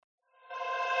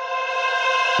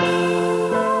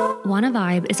Wanna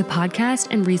Vibe is a podcast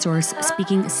and resource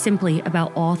speaking simply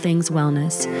about all things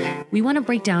wellness. We want to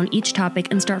break down each topic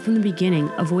and start from the beginning,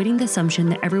 avoiding the assumption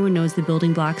that everyone knows the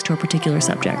building blocks to a particular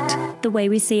subject. The way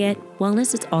we see it,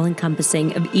 wellness is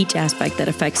all-encompassing of each aspect that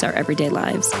affects our everyday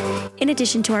lives. In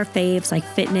addition to our faves like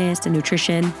fitness and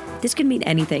nutrition, this could mean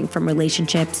anything from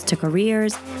relationships to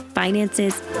careers,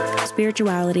 finances,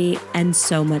 spirituality, and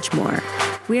so much more.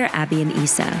 We are Abby and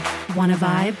Issa. Wanna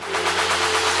Vibe?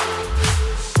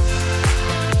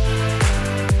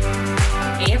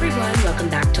 Hey everyone, welcome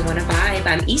back to Wanna Vibe.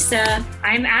 I'm Issa.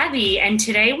 I'm Abby, and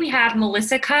today we have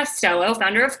Melissa Costello,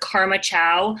 founder of Karma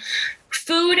Chow,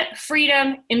 food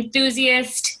freedom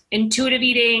enthusiast, intuitive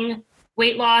eating,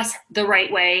 weight loss the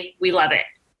right way. We love it.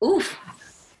 Oof.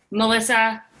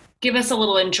 Melissa, give us a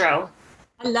little intro.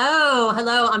 Hello.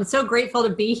 I'm so grateful to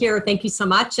be here. Thank you so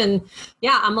much. And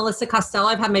yeah, I'm Melissa Costello.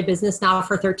 I've had my business now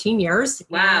for 13 years.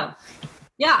 Wow.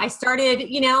 Yeah, I started,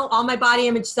 all my body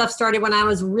image stuff started when I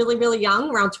was really, really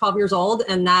young, around 12 years old.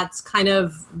 And that's kind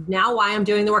of now why I'm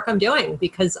doing the work I'm doing,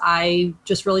 because I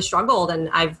just really struggled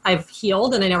and I've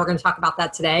healed. And I know we're going to talk about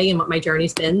that today and what my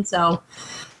journey's been. So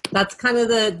that's kind of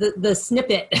the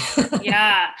snippet.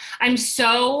 Yeah. I'm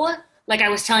so, like I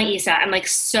was telling Issa, I'm like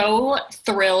so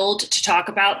thrilled to talk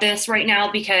about this right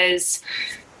now because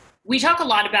we talk a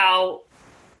lot about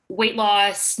weight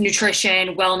loss,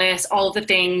 nutrition, wellness, all of the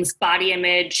things, body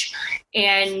image.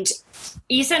 And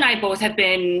Issa and I both have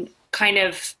been kind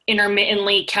of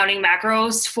intermittently counting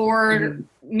macros for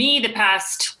me the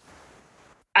past,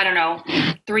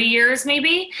 3 years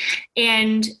maybe.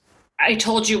 And I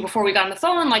told you before we got on the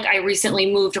phone, like I recently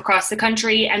moved across the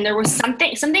country and there was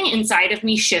something inside of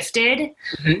me shifted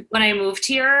when I moved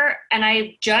here. And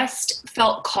I just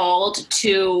felt called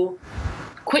to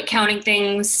quit counting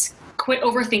things, quit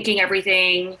overthinking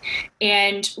everything,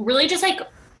 and really just like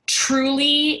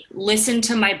truly listen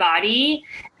to my body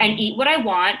and eat what I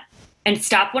want and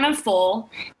stop when I'm full.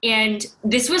 And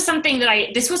this was something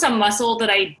this was a muscle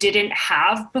that I didn't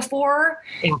have before.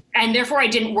 Yeah. And therefore I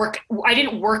didn't work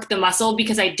the muscle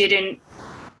because I didn't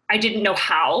know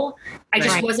how. I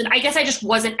just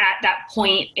wasn't at that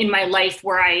point in my life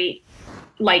where I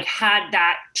like had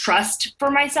that trust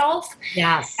for myself.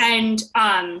 Yes. And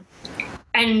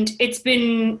it's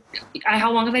been,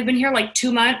 how long have I been here? Like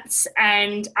 2 months.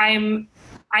 And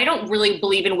I don't really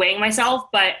believe in weighing myself,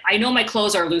 but I know my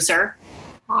clothes are looser.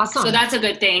 Awesome. So that's a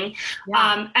good thing.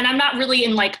 Yeah. And I'm not really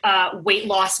in like a weight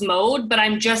loss mode, but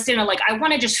I'm just in I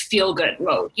want to just feel good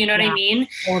mode. You know what I mean?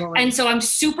 Totally. And so I'm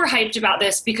super hyped about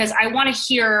this because I want to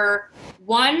hear,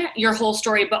 one, your whole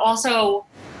story, but also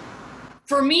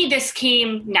for me, this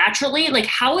came naturally. Like,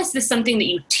 how is this something that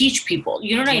you teach people?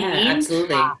 You know what I mean?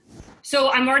 Absolutely.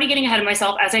 So I'm already getting ahead of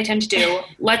myself, as I tend to do.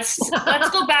 Let's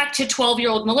go back to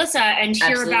 12-year-old Melissa and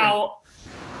hear about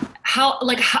how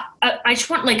I just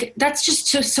want, that's just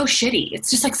so shitty.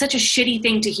 It's just like such a shitty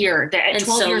thing to hear that at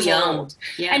 12 years old.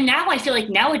 Yeah. And now I feel like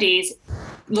nowadays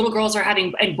little girls are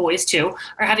having, and boys too,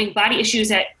 are having body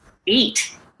issues at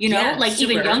 8,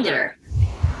 even younger.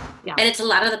 Yeah. And it's a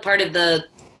lot of the part of the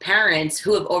parents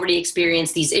who have already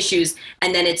experienced these issues.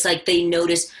 And then it's like they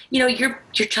notice, your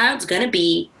child's going to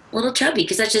be a little chubby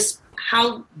because that's just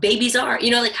how babies are,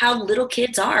 how little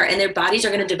kids are, and their bodies are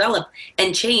going to develop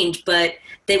and change, but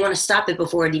they want to stop it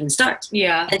before it even starts.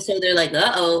 Yeah. And so they're like,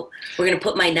 we're going to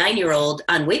put my 9-year-old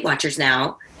on Weight Watchers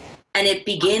now. And it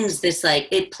begins this,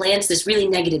 it plants this really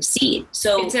negative seed.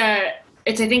 So I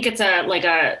think it's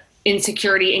a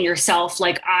insecurity in yourself.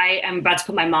 Like, I am about to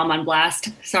put my mom on blast.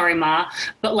 Sorry, Ma.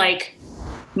 But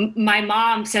my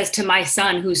mom says to my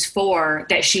son, who's 4,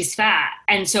 that she's fat.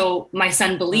 And so my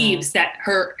son believes that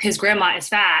his grandma is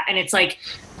fat. And it's like,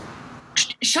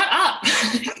 shut up.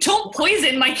 Don't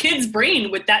poison my kid's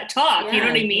brain with that talk. Yeah, you know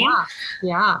what I mean?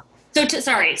 Yeah. So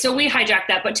so we hijacked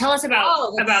that, but tell us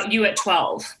about you at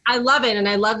 12. I love it. And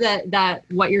I love that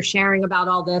what you're sharing about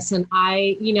all this. And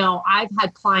I've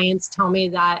had clients tell me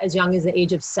that as young as the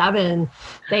age of 7,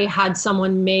 they had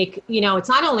someone make, it's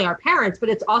not only our parents, but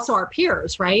it's also our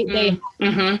peers, right?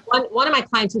 One of my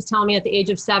clients was telling me at the age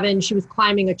of 7, she was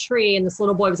climbing a tree and this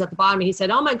little boy was at the bottom and he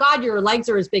said, "Oh my God, your legs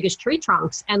are as big as tree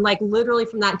trunks." And literally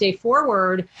from that day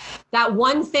forward, that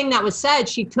one thing that was said,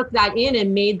 she took that in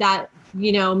and made that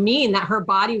mean that her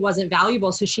body wasn't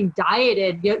valuable. So she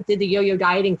did the yo-yo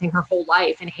dieting thing her whole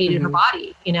life and hated her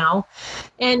body,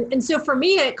 And so for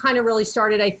me, it kind of really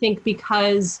started, I think,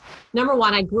 because number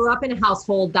one, I grew up in a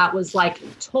household that was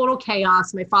total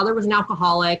chaos. My father was an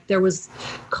alcoholic. There was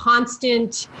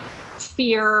constant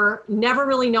fear, never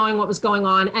really knowing what was going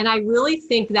on. And I really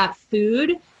think that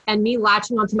food and me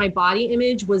latching onto my body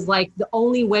image was like the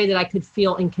only way that I could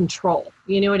feel in control.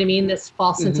 You know what I mean? This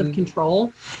false sense of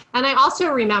control. And I also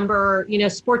remember, you know,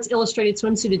 Sports Illustrated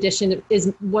swimsuit edition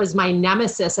was my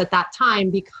nemesis at that time,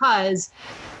 because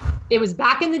it was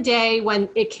back in the day when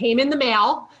it came in the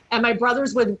mail, and my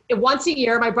brothers would, once a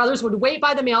year, my brothers would wait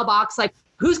by the mailbox, like,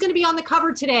 who's going to be on the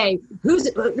cover today?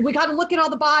 We got to look at all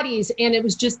the bodies. And it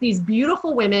was just these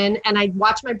beautiful women. And I'd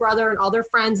watch my brother and all their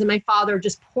friends and my father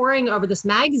just pouring over this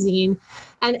magazine.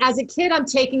 And as a kid, I'm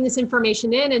taking this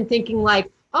information in and thinking like,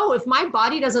 oh, if my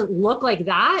body doesn't look like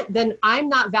that, then I'm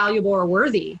not valuable or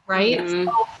worthy, right? Mm-hmm.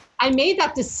 So I made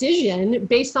that decision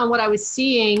based on what I was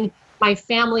seeing my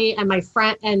family and my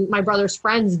friend and my brother's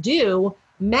friends do,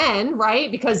 men,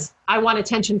 right? Because I want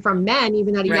attention from men,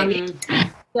 even at a young age.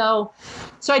 So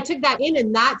I took that in,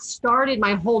 and that started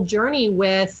my whole journey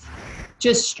with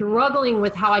just struggling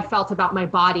with how I felt about my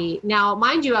body. Now,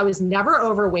 mind you, I was never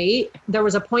overweight. There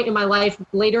was a point in my life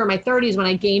later in my 30s when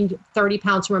I gained 30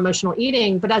 pounds from emotional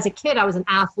eating. But as a kid, I was an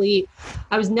athlete.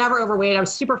 I was never overweight. I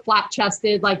was super flat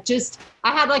chested, like just,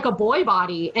 I had like a boy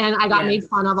body, and I got made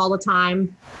fun of all the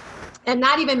time. And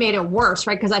that even made it worse,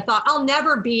 right? Because I thought I'll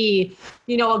never be,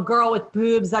 you know, a girl with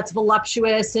boobs that's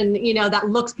voluptuous and, you know, that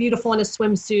looks beautiful in a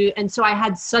swimsuit. And so I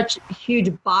had such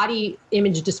huge body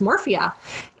image dysmorphia.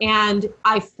 And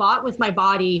I fought with my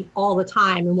body all the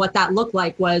time. And what that looked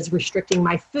like was restricting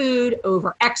my food,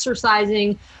 over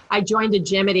exercising. I joined a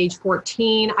gym at age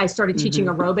 14. I started teaching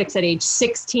aerobics at age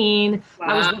 16. Wow.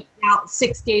 I was working out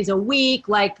 6 days a week,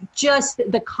 like just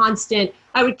the constant.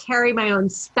 I would carry my own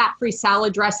fat-free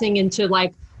salad dressing into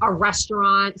like a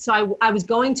restaurant. So I was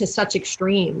going to such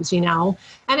extremes, you know,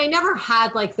 and I never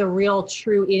had like the real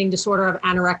true eating disorder of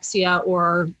anorexia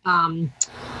or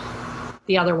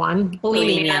the other one,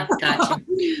 bulimia. Gotcha.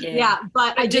 Yeah,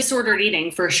 but I disordered eating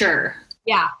for sure.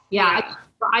 Yeah. I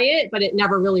try it, but it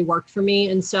never really worked for me.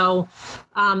 And so,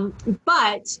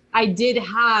 but I did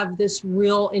have this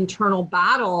real internal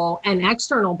battle and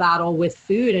external battle with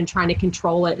food and trying to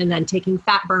control it, and then taking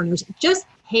fat burners, just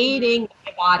hating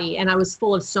my body. And I was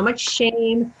full of so much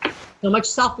shame, so much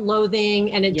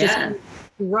self-loathing, and it just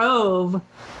drove,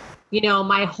 you know,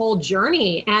 my whole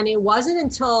journey. And it wasn't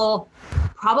until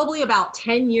probably about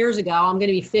 10 years ago, I'm going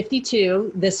to be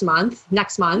 52 next month.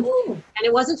 Ooh. And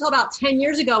it wasn't until about 10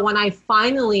 years ago when I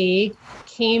finally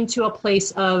came to a place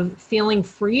of feeling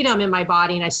freedom in my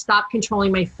body, and I stopped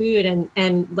controlling my food,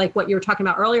 and like what you were talking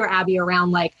about earlier, Abby,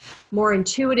 around like more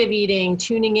intuitive eating,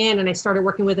 tuning in. And I started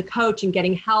working with a coach and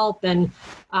getting help. And,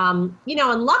 you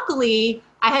know, and luckily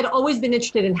I had always been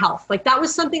interested in health. Like that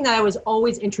was something that I was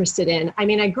always interested in. I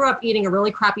mean, I grew up eating a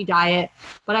really crappy diet,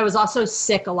 but I was also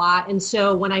sick a lot. And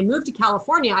so when I moved to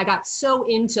California, I got so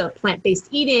into plant-based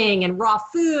eating and raw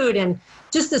food, and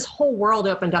just this whole world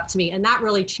opened up to me. And that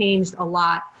really changed a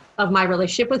lot of my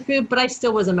relationship with food, but I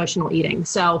still was emotional eating.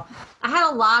 So I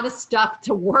had a lot of stuff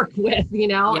to work with, you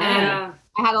know, and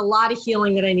I had a lot of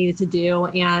healing that I needed to do.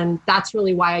 And that's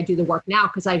really why I do the work now,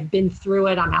 because I've been through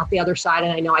it. I'm out the other side,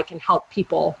 and I know I can help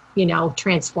people, you know,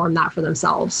 transform that for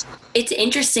themselves. It's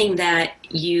interesting that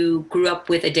you grew up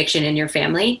with addiction in your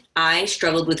family. I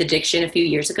struggled with addiction a few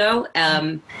years ago.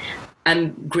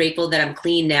 I'm grateful that I'm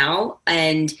clean now.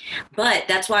 But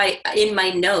that's why in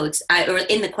my notes, or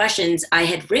in the questions I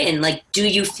had written, like,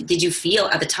 did you feel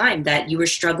at the time that you were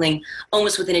struggling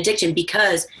almost with an addiction?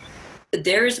 Because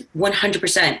there's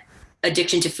 100%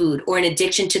 addiction to food, or an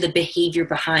addiction to the behavior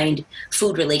behind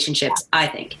food relationships, I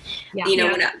think. Yeah. You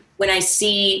know, when I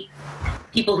see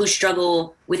people who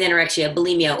struggle with anorexia,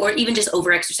 bulimia, or even just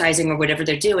overexercising or whatever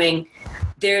they're doing,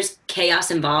 there's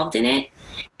chaos involved in it.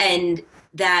 And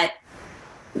that,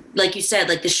 like you said,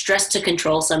 like the stress to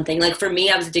control something. Like for me,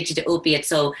 I was addicted to opiates.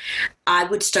 So I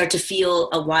would start to feel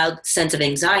a wild sense of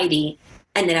anxiety,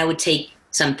 and then I would take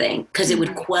something because it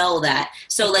would quell that.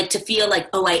 So like to feel like,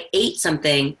 oh, I ate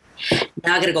something,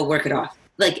 now I got to go work it off.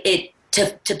 Like it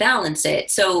to balance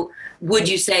it. So would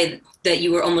you say that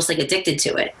you were almost like addicted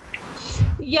to it?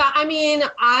 Yeah, I mean,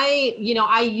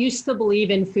 I used to believe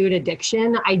in food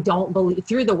addiction. I don't believe,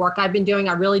 through the work I've been doing,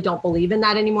 I really don't believe in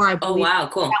that anymore. I believe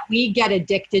that we get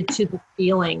addicted to the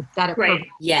feeling that it provides.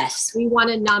 Yes. We want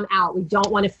to numb out. We don't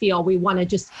want to feel. We want to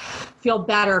just feel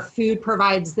better. Food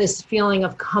provides this feeling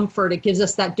of comfort. It gives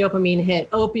us that dopamine hit.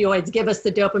 Opioids give us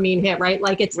the dopamine hit, right?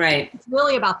 Like it's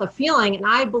really about the feeling. And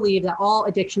I believe that all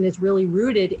addiction is really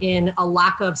rooted in a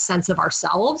lack of sense of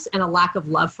ourselves and a lack of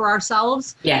love for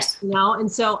ourselves. Yes. You know,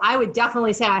 and so I would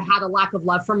definitely say I had a lack of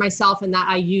love for myself, and that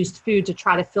I used food to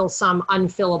try to fill some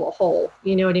unfillable hole.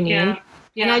 You know what I mean?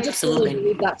 Yeah, and I just really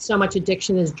believe that so much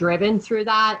addiction is driven through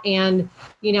that. And,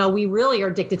 we really are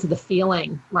addicted to the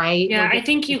feeling, right? Yeah, I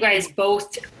think you guys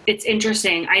both, it's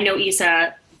interesting. I know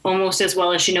Isa almost as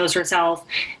well as she knows herself,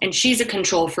 and she's a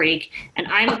control freak, and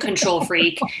I'm a control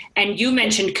freak. And you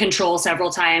mentioned control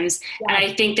several times. Yeah. And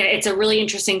I think that it's a really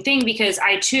interesting thing because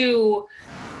I too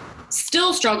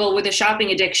still struggle with a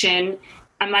shopping addiction.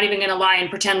 I'm not even going to lie and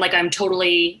pretend like I'm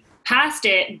totally past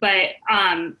it, but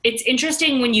it's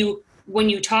interesting when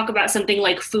you talk about something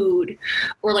like food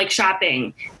or like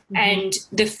shopping and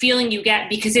the feeling you get,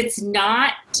 because it's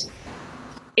not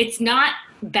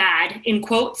bad in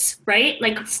quotes, right?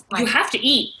 Like you have to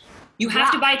eat, you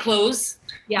have to buy clothes,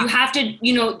 you have to,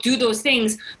 do those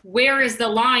things. Where is the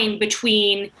line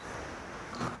between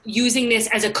using this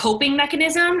as a coping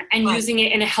mechanism and using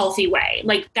it in a healthy way?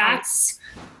 Like that's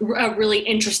a really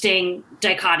interesting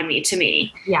dichotomy to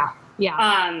me. Yeah.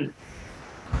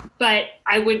 But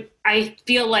I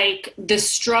feel like the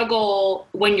struggle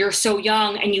when you're so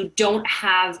young and you don't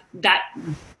have that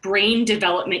brain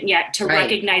development yet to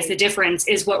recognize the difference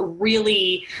is what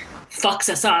really fucks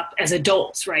us up as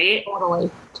adults, right?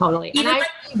 Totally.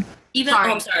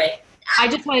 I'm sorry. I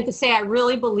just wanted to say, I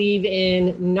really believe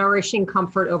in nourishing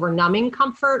comfort over numbing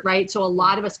comfort, right? So a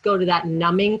lot of us go to that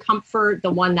numbing comfort,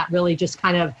 the one that really just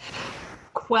kind of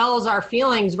quells our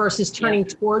feelings versus turning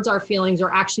towards our feelings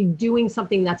or actually doing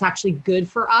something that's actually good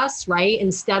for us, right?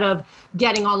 Instead of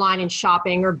getting online and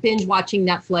shopping or binge watching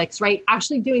Netflix, right?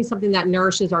 Actually doing something that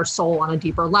nourishes our soul on a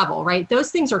deeper level, right? Those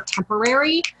things are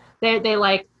temporary.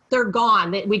 They're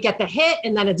gone. We get the hit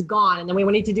and then it's gone. And then we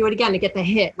need to do it again to get the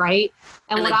hit, right?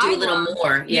 And like do a little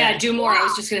more. Yeah, do more. I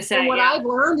was just going to say. And what I've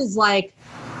learned is like,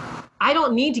 I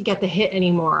don't need to get the hit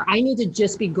anymore. I need to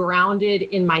just be grounded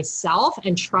in myself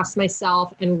and trust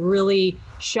myself and really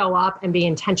show up and be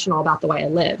intentional about the way I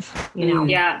live,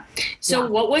 Yeah. So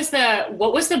what was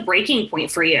the breaking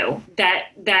point for you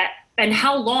and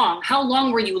how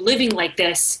long were you living like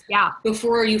this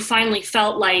before you finally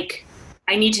felt like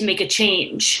I need to make a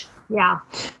change? Yeah.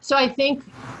 So I think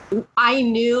I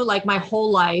knew like my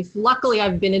whole life, luckily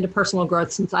I've been into personal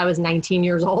growth since I was 19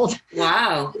 years old.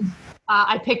 Wow.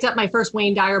 I picked up my first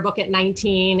Wayne Dyer book at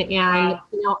 19 and,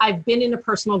 I've been into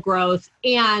personal growth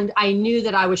and I knew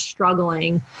that I was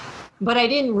struggling, but I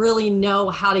didn't really know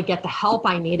how to get the help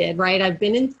I needed, right? I've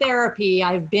been in therapy.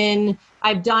 I've done,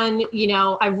 I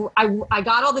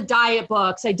got all the diet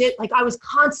books. I was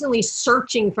constantly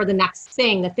searching for the next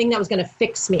thing, the thing that was going to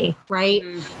fix me. Right.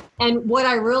 And what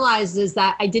I realized is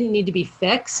that I didn't need to be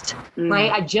fixed,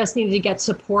 right? I just needed to get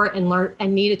support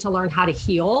and needed to learn how to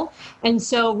heal. And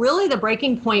so really the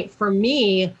breaking point for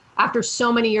me after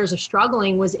so many years of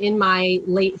struggling was in my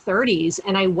late 30s.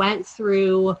 And I went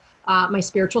through my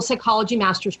spiritual psychology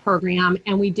master's program,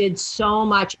 and we did so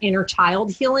much inner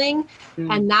child healing.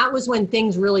 And that was when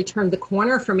things really turned the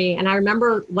corner for me. And I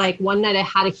remember like one night I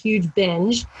had a huge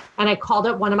binge and I called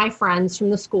up one of my friends from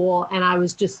the school and I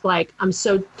was just like, I'm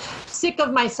so sick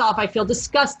of myself. I feel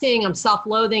disgusting. I'm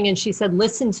self-loathing. And she said,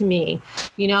 listen to me,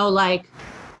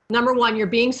 number one, you're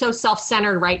being so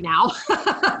self-centered right now.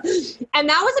 And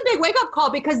that was a big wake-up call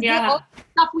because all the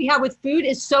stuff we have with food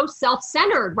is so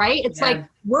self-centered, right? It's like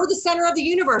we're the center of the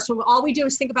universe when all we do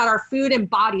is think about our food and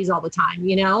bodies all the time,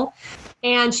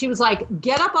 And she was like,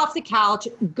 get up off the couch,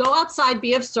 go outside,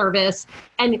 be of service,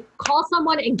 and call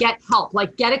someone and get help.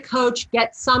 Like get a coach,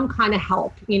 get some kind of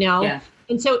help, Yeah.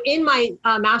 And so in my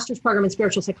master's program in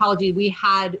spiritual psychology, we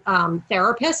had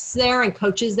therapists there and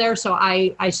coaches there. So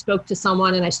I spoke to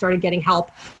someone and I started getting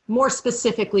help more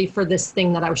specifically for this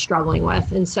thing that I was struggling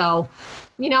with. And so,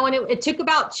 and it took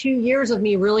about 2 years of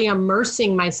me really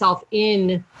immersing myself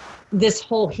in this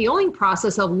whole healing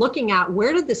process of looking at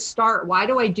where did this start? Why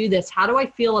do I do this? How do I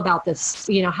feel about this?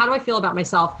 How do I feel about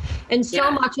myself? And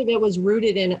so much of it was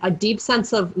rooted in a deep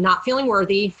sense of not feeling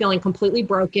worthy, feeling completely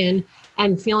broken,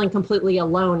 and feeling completely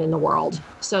alone in the world.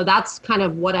 So that's kind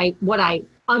of what I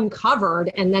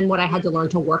uncovered and then what I had to learn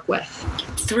to work with.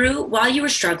 While you were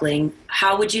struggling,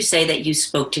 how would you say that you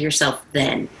spoke to yourself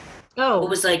then? What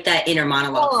was like that inner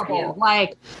monologue for you?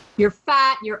 Like, you're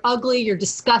fat, you're ugly, you're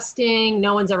disgusting,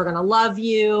 no one's ever going to love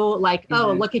you. Like,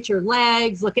 oh, look at your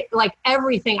legs, look at like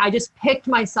everything. I just picked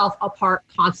myself apart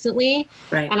constantly.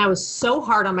 Right. And I was so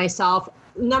hard on myself.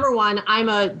 Number one, I'm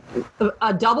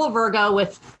a double Virgo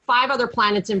with 5 other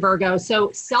planets in Virgo.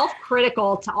 So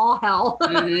self-critical to all hell,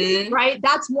 right?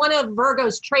 That's one of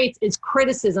Virgo's traits is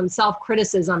criticism,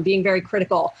 self-criticism, being very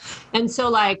critical. And so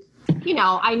like, you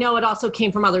know, I know it also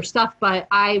came from other stuff, but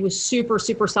I was super,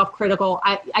 super self-critical.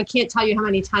 I can't tell you how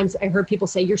many times I heard people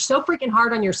say, you're so freaking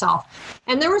hard on yourself.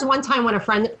 And there was one time when a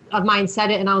friend of mine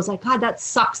said it and I was like, God, that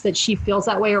sucks that she feels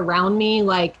that way around me.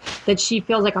 Like that she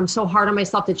feels like I'm so hard on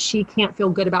myself that she can't feel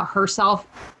good about herself,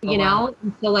 you know?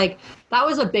 And so like, that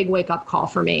was a big wake up call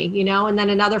for me, you know? And then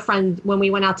another friend, when we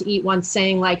went out to eat once,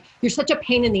 saying like, you're such a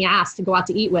pain in the ass to go out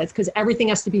to eat with because everything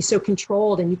has to be so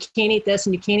controlled and you can't eat this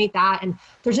and you can't eat that. And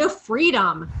there's no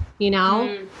freedom, you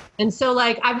know? And so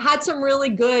like, I've had some really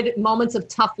good moments of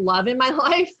tough love in my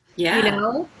life, you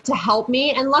know, to help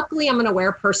me. And luckily I'm an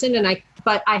aware person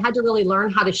but I had to really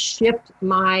learn how to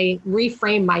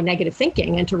reframe my negative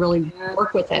thinking and to really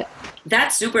work with it.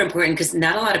 That's super important because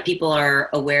not a lot of people are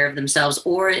aware of themselves,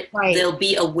 or they'll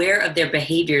be aware of their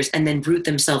behaviors and then root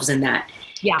themselves in that.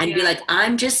 And be like,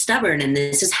 I'm just stubborn and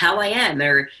this is how I am,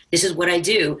 or this is what I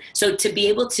do. So to be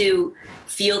able to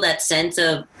feel that sense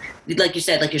of, like you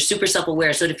said, like you're super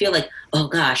self-aware. So to feel like, oh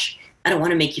gosh, I don't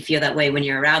want to make you feel that way when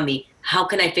you're around me. How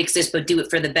can I fix this, but do it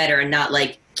for the better and not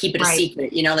like keep it a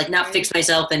secret, you know, like not fix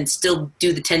myself and still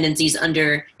do the tendencies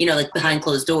under, you know, like behind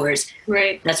closed doors.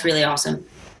 Right. That's really awesome.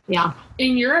 Yeah.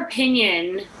 In your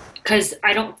opinion, because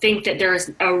I don't think that there's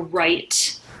a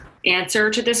right answer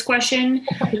to this question,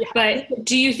 but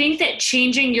do you think that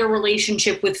changing your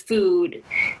relationship with food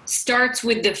starts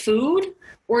with the food,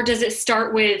 or does it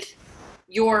start with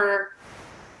your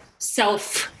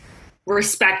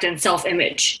self-respect and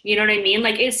self-image? You know what I mean?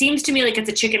 Like, it seems to me like it's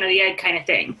a chicken or the egg kind of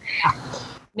thing.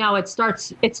 No, it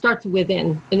starts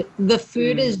within. The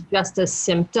food is just a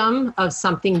symptom of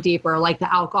something deeper. Like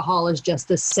the alcohol is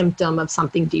just a symptom of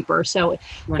something deeper. So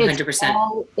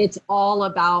 100%. It's all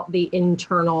about the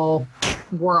internal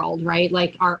world, right?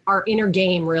 Like our inner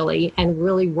game really, and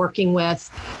really working with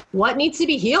what needs to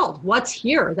be healed, what's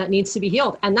here that needs to be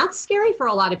healed. And that's scary for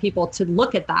a lot of people to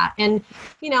look at that. And,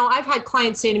 you know, I've had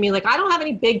clients say to me, like, I don't have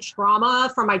any big trauma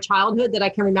from my childhood that I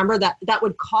can remember that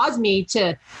would cause me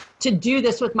to do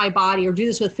this with my body or do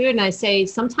this with food. And I say,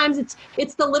 sometimes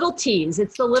it's the little T's,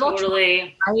 it's the little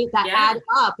totally. right, that add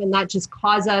up and that just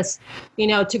cause us, you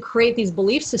know, to create these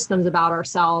belief systems about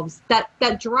ourselves that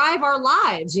drive our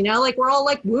lives, you know, like we're all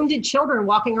like wounded children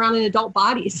walking around in adult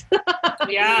bodies.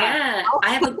 Yeah.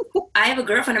 I have a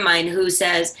girlfriend of mine who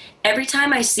says, every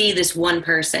time I see this one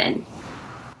person,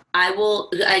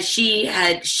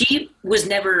 she was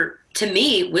never, to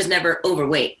me, was never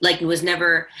overweight, like was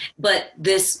never, but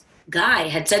this guy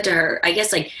had said to her, I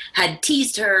guess like had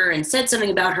teased her and said something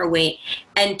about her weight.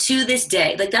 And to this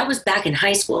day, like that was back in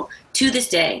high school, to this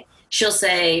day, she'll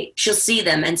see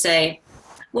them and say,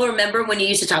 well, remember when you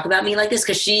used to talk about me like this?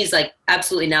 Cause she's like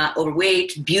absolutely not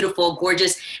overweight, beautiful,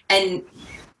 gorgeous. And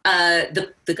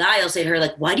the guy will say to her,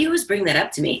 like, why do you always bring that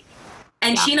up to me?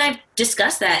 And she and I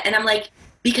discussed that. And I'm like,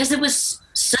 because it was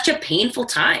such a painful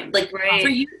time. Like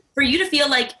for you to feel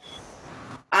like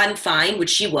I'm fine, which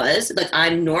she was, like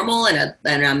I'm normal and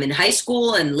I'm in high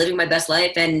school and living my best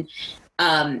life. And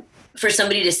for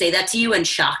somebody to say that to you and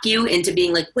shock you into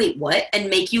being like, wait, what? And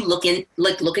make you look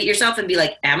at yourself and be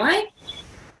like, am I?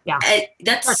 Yeah.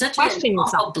 That's such an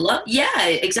awful blow. Yeah,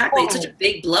 exactly. It's such a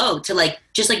big blow to like,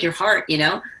 just like your heart, you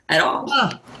know, at all.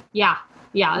 Yeah.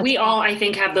 Yeah. We all, I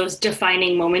think, have those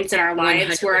defining moments in our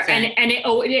lives 100%. Where, and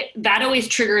that always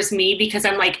triggers me because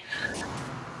I'm like,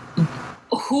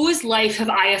 whose life have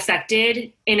I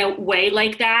affected in a way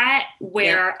like that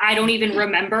where I don't even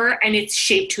remember and it's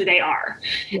shaped who they are?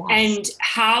 Yes. And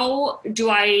how do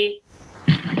I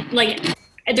like,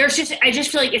 I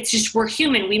just feel like it's just, we're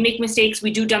human. We make mistakes.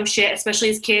 We do dumb shit, especially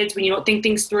as kids when you don't think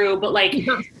things through, but like,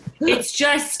 it's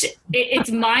just,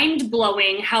 it's mind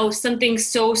blowing how something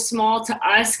so small to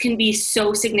us can be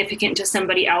so significant to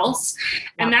somebody else.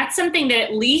 Yeah. And that's something that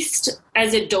at least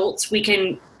as adults, we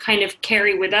can kind of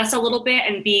carry with us a little bit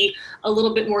and be a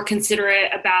little bit more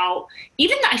considerate about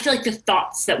even I feel like the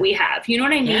thoughts that we have, you know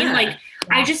what I mean? Yeah. Like,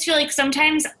 I just feel like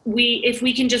sometimes if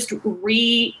we can just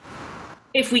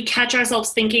if we catch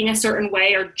ourselves thinking a certain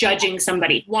way or judging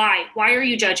somebody, why are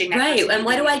you judging that right person? And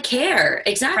why do I care?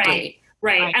 Exactly.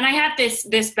 Right. And I have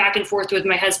this back and forth with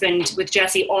my husband, with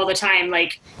Jesse, all the time.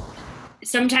 Like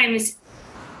sometimes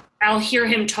I'll hear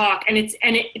him talk and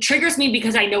it triggers me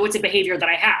because I know it's a behavior that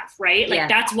I have, right? Like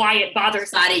that's why it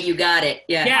bothers me. Got it, you got it.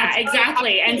 Yeah. Yeah,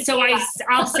 exactly. And so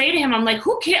I'll say to him, I'm like,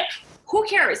 who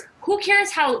cares? Who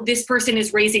cares how this person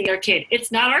is raising their kid?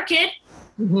 It's not our kid.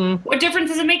 Mm-hmm. What difference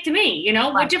does it make to me? You know,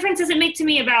 what difference does it make to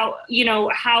me about, you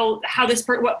know, how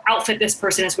what outfit this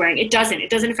person is wearing? It doesn't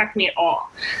affect me at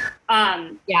all.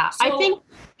 I think,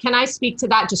 can I speak to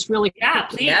that just really quick? Yeah,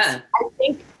 please. Yeah. I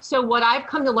think, so what I've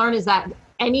come to learn is that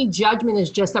any judgment is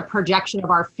just a projection of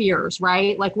our fears,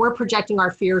 right? Like we're projecting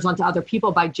our fears onto other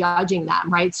people by judging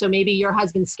them, right? So maybe your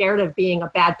husband's scared of being a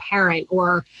bad parent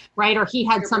or he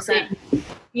had 100%. Something,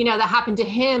 that happened to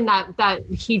him that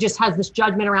he just has this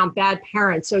judgment around bad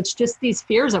parents. So it's just these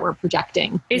fears that we're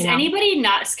projecting. Is anybody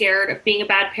not scared of being a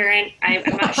bad parent? I'm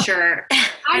not sure.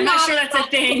 I'm not sure that's a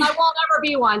thing. I won't ever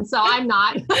be one, so I'm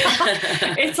not.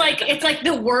 It's like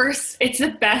the worst. It's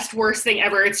the best worst thing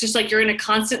ever. It's just like you're in a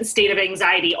constant state of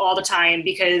anxiety all the time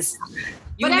because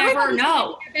you never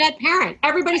know. Be a bad parent.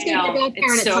 Everybody's going to be a bad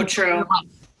parent. It's so true.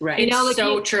 Right.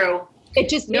 True. It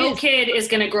just no kid is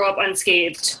going to grow up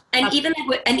unscathed. And even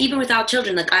without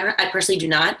children, like I personally do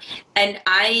not. And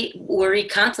I worry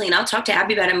constantly, and I'll talk to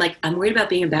Abby about it. I'm like, I'm worried about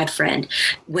being a bad friend.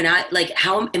 When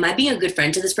how am I being a good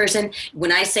friend to this person?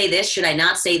 When I say this, should I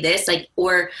not say this? Like,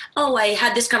 or, I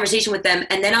had this conversation with them,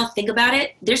 and then I'll think about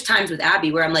it. There's times with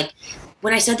Abby where I'm like,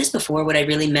 when I said this before, what I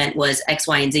really meant was X,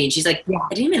 Y, and Z. And she's like,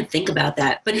 I didn't even think about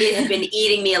that. But it had been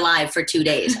eating me alive for 2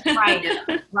 days. Right.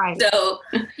 Right. So,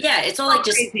 yeah, it's all like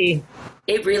just crazy.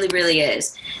 It really, really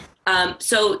is.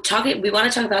 So we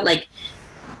want to talk about like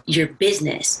your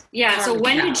business. Yeah. So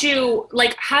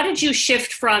how did you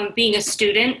shift from being a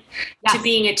student to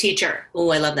being a teacher?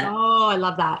 Oh, I love that. Oh, I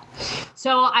love that.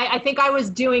 So I think I was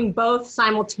doing both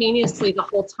simultaneously the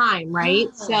whole time. Right.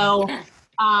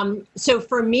 So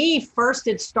for me, first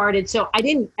it started, so I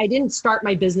didn't start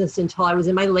my business until I was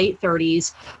in my late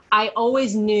 30s. I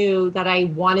always knew that I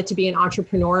wanted to be an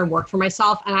entrepreneur and work for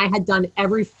myself. And I had done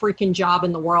every freaking job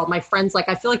in the world. My friends,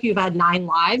 I feel like you've had 9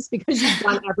 lives because you've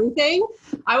done everything.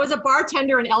 I was a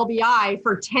bartender in LBI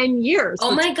for 10 years.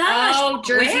 Oh my gosh. Oh,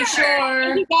 Jersey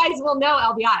Shore. You guys will know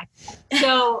LBI.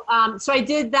 So I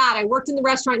did that. I worked in the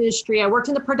restaurant industry. I worked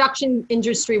in the production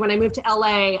industry when I moved to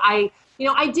LA.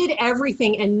 I did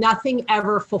everything and nothing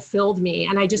ever fulfilled me.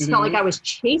 And I just felt like I was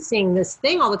chasing this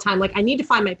thing all the time. Like I need to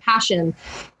find my passion.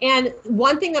 And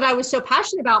one thing that I was so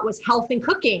passionate about was health and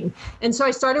cooking. And so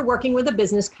I started working with a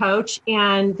business coach,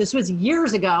 and this was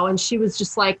years ago. And she was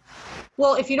just like,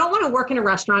 well, if you don't want to work in a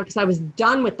restaurant, because I was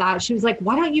done with that, she was like,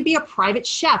 why don't you be a private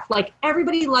chef? Like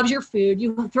everybody loves your food.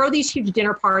 You throw these huge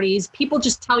dinner parties. People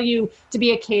just tell you to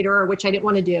be a caterer, which I didn't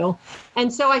want to do.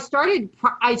 And so I started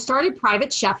private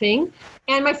chefing.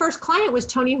 And my first client was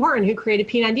Tony Horton, who created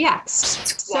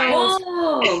P90X.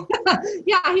 So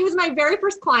yeah, he was my very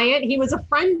first client. He was a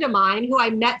friend of mine who I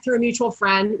met through a mutual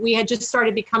friend. We had just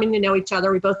started becoming to know each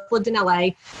other. We both lived in LA.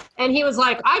 And he was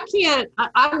like,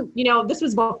 this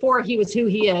was before he was who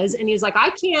he is. And he was like,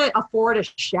 I can't afford a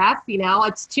chef,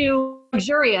 it's too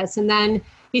luxurious. And then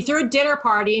he threw a dinner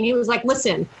party and he was like,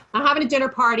 listen, I'm having a dinner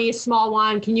party, a small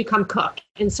one. Can you come cook?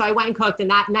 And so I went and cooked. And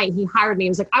that night he hired me. He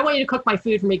was like, I want you to cook my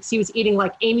food for me, because he was eating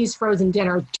like Amy's frozen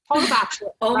dinner. Total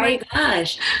bachelor. Oh right? My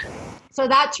gosh. So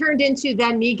that turned into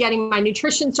then me getting my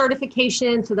nutrition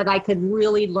certification so that I could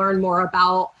really learn more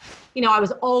about, I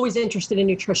was always interested in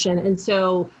nutrition. And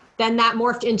so then that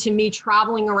morphed into me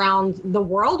traveling around the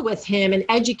world with him and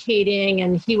educating,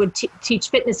 and he would teach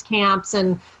fitness camps.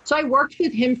 And so I worked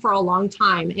with him for a long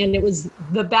time, and it was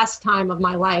the best time of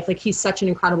my life. Like he's such an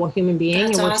incredible human being.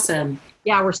 That's awesome.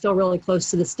 We're still really close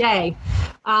to this day.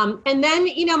 And then,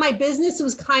 my business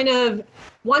was kind of,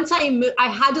 once I moved, I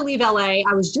had to leave LA.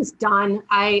 I was just done.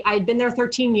 I'd been there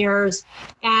 13 years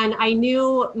and I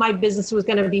knew my business was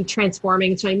going to be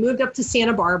transforming. So I moved up to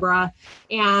Santa Barbara.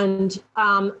 And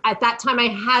at that time I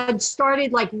had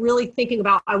started really thinking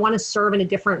about, I want to serve in a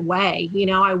different way.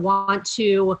 I want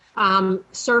to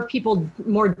serve people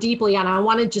more deeply. And I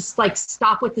want to just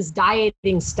stop with this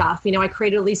dieting stuff. I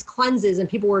created at least cleanses and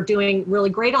people were doing really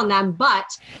great on them, but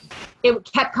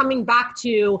it kept coming back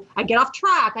to, I get off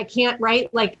track. I can't, right?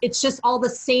 It's just all the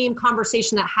same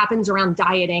conversation that happens around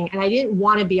dieting. And I didn't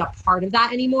want to be a part of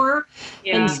that anymore.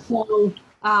 Yeah. And so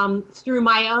through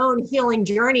my own healing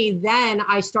journey, then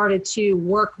I started to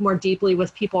work more deeply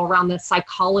with people around the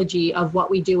psychology of what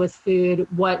we do with food,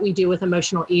 what we do with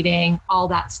emotional eating, all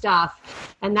that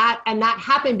stuff. And that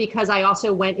happened because I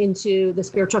also went into the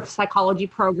spiritual psychology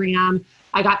program.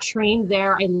 I got trained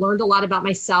there. I learned a lot about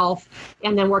myself.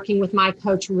 And then working with my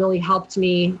coach really helped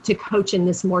me to coach in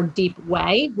this more deep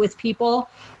way with people.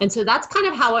 And so that's kind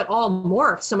of how it all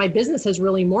morphed. So my business has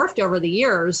really morphed over the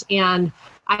years. And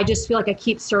I just feel like I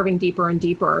keep serving deeper and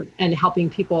deeper and helping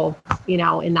people,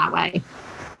 in that way.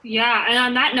 Yeah. And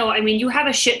on that note, you have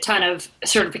a shit ton of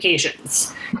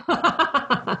certifications.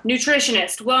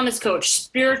 Nutritionist, wellness coach,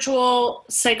 spiritual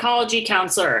psychology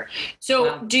counselor.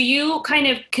 So Do you kind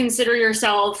of consider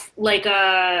yourself like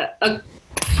a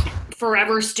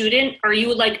forever student? Are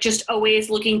you just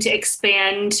always looking to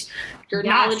expand your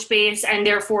knowledge base, and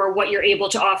therefore what you're able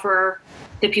to offer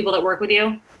the people that work with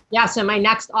you? Yeah. So my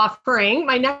next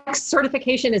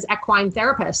certification is equine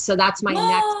therapist. So that's my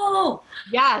next.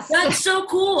 Yes. That's so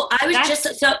cool. I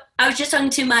was just talking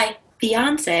to my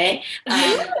fiance.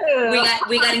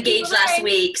 We got engaged last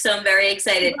week, so I'm very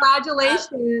excited.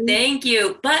 Congratulations. Thank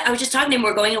you. But I was just talking to him.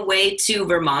 We're going away to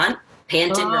Vermont,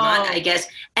 Panton, Vermont, I guess.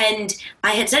 And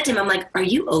I had said to him, I'm like, are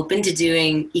you open to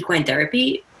doing equine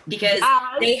therapy? Because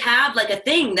they have like a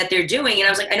thing that they're doing. And I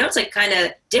was like, I know it's like kind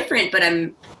of different, but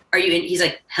are you in? He's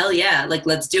like, hell yeah, like,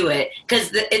 let's do it.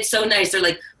 Because it's so nice. They're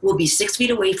like, we'll be 6 feet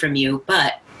away from you,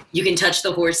 but you can touch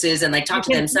the horses and like talk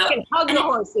to them. So you can hug the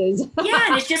horses. Yeah,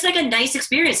 and it's just like a nice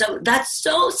experience. So that's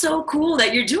so cool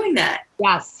that you're doing that.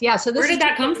 Yes, yeah. So where did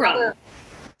that come from?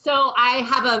 So I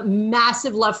have a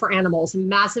massive love for animals,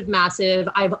 massive.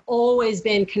 I've always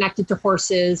been connected to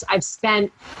horses.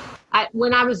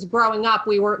 When I was growing up,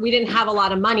 we didn't have a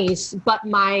lot of money, but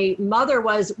my mother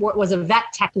was a vet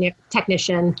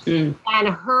technician, and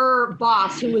her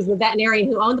boss, who was the veterinarian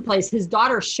who owned the place, his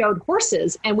daughter showed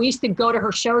horses, and we used to go to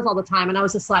her shows all the time. And I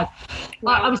was just like,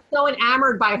 I was so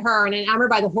enamored by her and enamored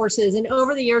by the horses. And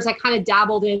over the years, I kind of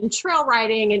dabbled in trail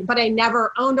riding, but I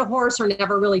never owned a horse or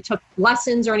never really took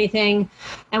lessons or anything.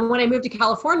 And when I moved to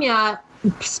California,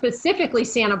 specifically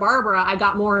Santa Barbara, I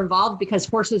got more involved because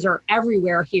horses are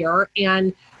everywhere here.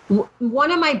 And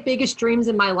one of my biggest dreams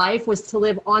in my life was to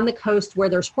live on the coast where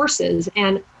there's horses.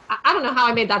 And I don't know how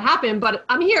I made that happen, but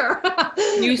I'm here.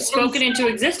 You spoke it into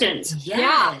existence. Yes.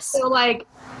 Yeah. So like,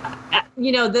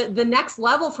 the next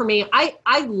level for me,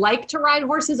 I like to ride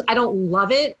horses. I don't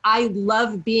love it. I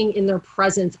love being in their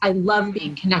presence. I love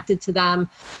being connected to them.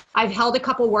 I've held a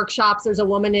couple workshops. There's a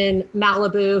woman in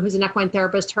Malibu who's an equine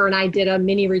therapist. Her and I did a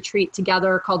mini retreat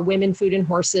together called Women, Food, and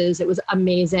Horses. It was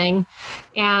amazing.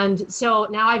 And so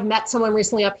now I've met someone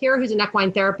recently up here who's an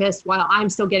equine therapist while I'm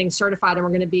still getting certified. And we're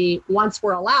going to be, once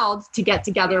we're allowed to get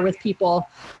together with people,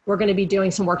 we're going to be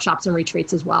doing some workshops and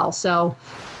retreats as well. So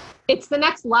it's the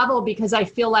next level because I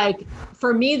feel like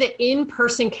for me, the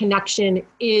in-person connection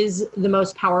is the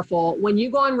most powerful. When you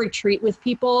go on retreat with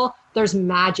people, there's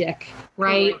magic,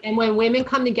 right? And when women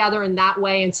come together in that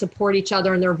way and support each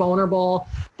other and they're vulnerable,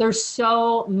 there's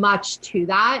so much to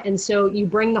that. And so you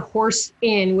bring the horse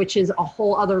in, which is a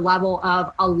whole other level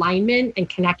of alignment and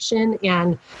connection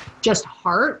and just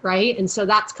heart, right? And so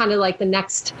that's kind of like the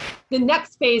next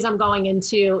phase I'm going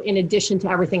into in addition to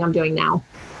everything I'm doing now.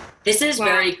 This is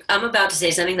I'm about to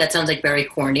say something that sounds like very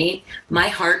corny. My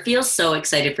heart feels so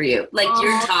excited for you. Like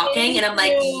you're talking and I'm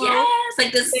like, yes,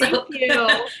 like this. Thank you.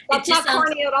 That's not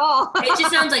corny at all. It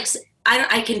just sounds like,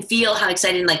 I can feel how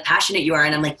excited and like passionate you are.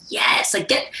 And I'm like, yes,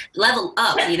 like level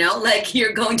up, like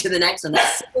you're going to the next one.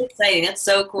 That's so exciting. That's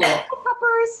so cool.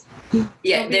 Peppers.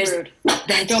 Yeah,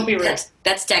 Don't be rude.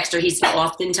 That's Dexter. He's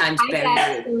oftentimes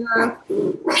very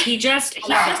rude. He just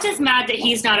is mad that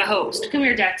he's not a host. Come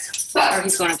here, Dex. Or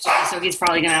he's going upstairs, so he's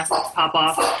probably gonna pop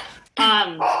off.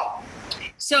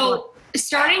 So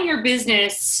starting your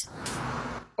business,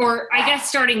 or I guess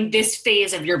starting this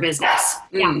phase of your business.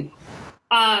 Yeah.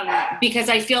 Because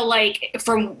I feel like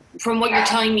from what you're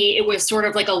telling me, it was sort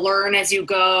of like a learn as you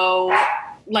go,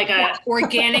 like a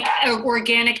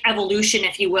organic evolution,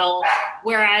 if you will.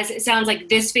 Whereas it sounds like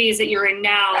this phase that you're in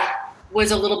now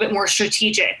was a little bit more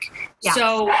strategic. Yeah.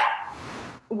 So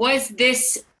was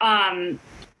this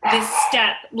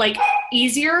step like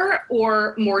easier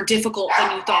or more difficult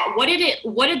than you thought? What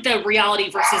did the reality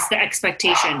versus the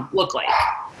expectation look like?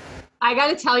 I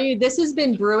got to tell you, this has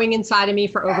been brewing inside of me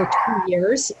for over 2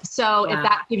 years. So if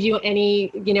that gives you any,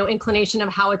 inclination of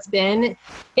how it's been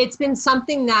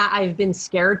something that I've been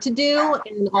scared to do,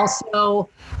 and also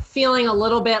feeling a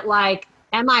little bit like,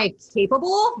 am I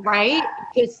capable? Right?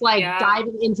 Just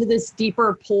diving into this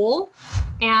deeper pool.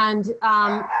 And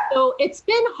so it's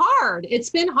been hard.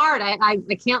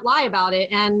 I can't lie about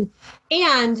it. And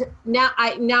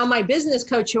now my business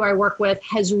coach who I work with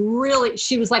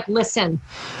she was like, listen,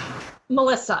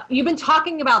 Melissa, you've been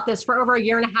talking about this for over 1.5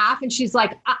 years. And she's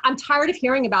like, I'm tired of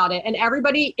hearing about it. And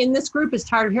everybody in this group is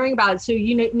tired of hearing about it. So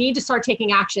you need to start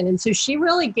taking action. And so she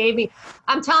really gave me,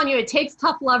 I'm telling you, it takes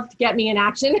tough love to get me in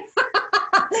action.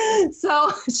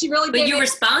 So she really But you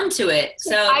respond to it.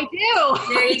 So I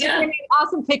do. There you go. An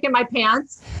awesome kick in my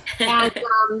pants. And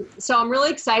so I'm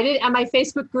really excited. And my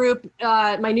Facebook group,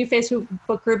 my new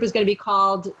Facebook group is going to be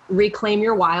called Reclaim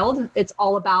Your Wild. It's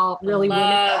all about really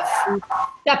women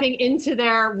stepping into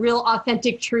their real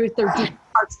authentic truth, their deep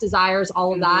heart's desires,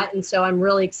 all of that. And so I'm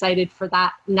really excited for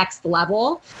that next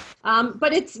level.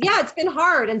 But it's been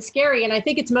hard and scary. And I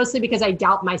think it's mostly because I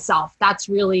doubt myself. That's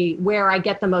really where I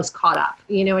get the most caught up.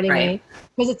 You know what I mean?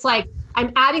 because it's like,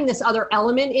 I'm adding this other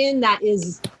element in that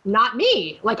is not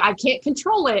me. Like I can't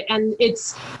control it. And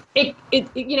it's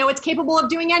capable of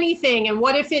doing anything. And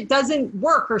what if it doesn't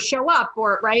work or show up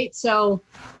right? So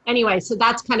anyway, so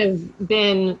that's kind of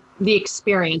been the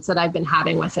experience that I've been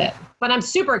having with it, but I'm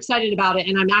super excited about it.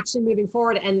 And I'm actually moving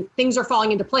forward and things are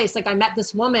falling into place. Like I met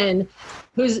this woman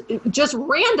who's just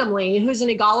randomly, who's an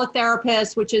Igala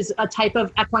therapist, which is a type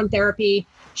of equine therapy.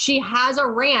 She has a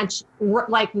ranch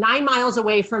like 9 miles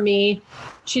away from me.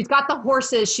 She's got the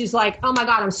horses. She's like, oh my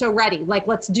God, I'm so ready. Like,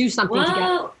 let's do something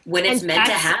together. When it's meant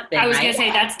to happen. I was going to say,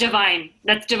 that's divine.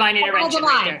 That's divine intervention.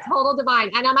 Total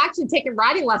divine. And I'm actually taking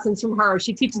riding lessons from her.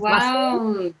 She teaches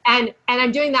lessons. And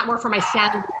I'm doing that more for my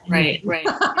sanity. Right.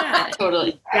 Yeah,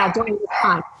 totally. Yeah, during this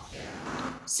time.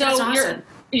 So that's awesome.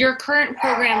 Your current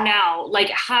program now, like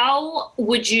how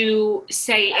would you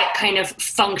say it kind of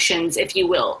functions, if you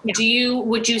will? Yeah.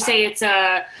 Would you say it's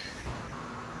a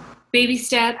baby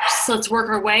steps, let's work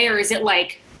our way, or is it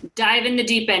like dive in the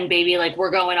deep end, baby, like we're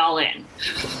going all in?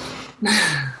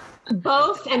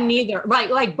 Both and neither, right?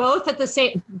 Like both,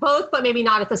 but maybe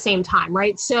not at the same time,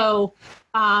 right? So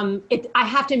I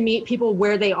have to meet people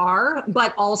where they are,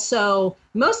 but also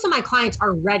most of my clients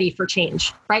are ready for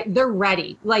change, right? They're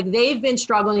ready. Like they've been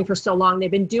struggling for so long. They've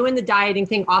been doing the dieting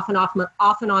thing off and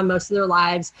on most of their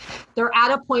lives. They're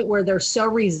at a point where they're so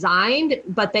resigned,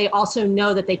 but they also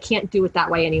know that they can't do it that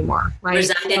way anymore, right?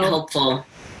 Resigned and hopeful.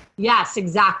 Yes,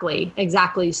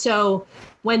 exactly. So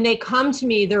when they come to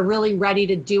me, they're really ready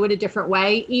to do it a different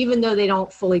way, even though they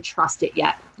don't fully trust it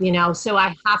yet, So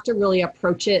I have to really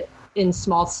approach it in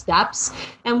small steps.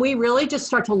 And we really just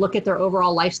start to look at their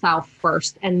overall lifestyle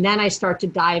first. And then I start to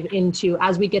dive into,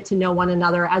 as we get to know one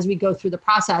another, as we go through the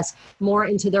process, more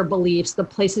into their beliefs, the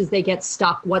places they get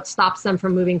stuck, what stops them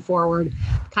from moving forward,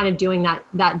 kind of doing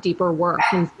that deeper work.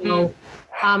 And so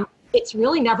it's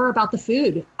really never about the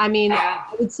food. I mean, I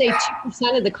would say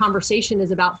 2% of the conversation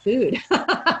is about food,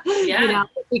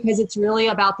 because it's really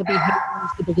about the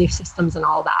behaviors, the belief systems, and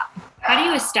all that. How do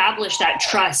you establish that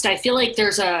trust? I feel like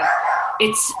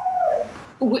it's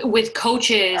with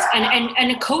coaches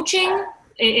and coaching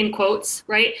in quotes,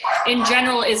 right? In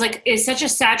general is such a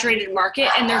saturated market,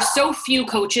 and there's so few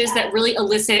coaches that really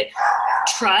elicit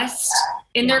trust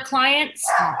in their clients.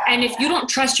 And if you don't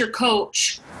trust your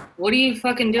coach, what are you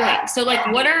fucking doing? So like,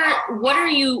 what are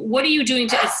you doing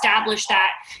to establish that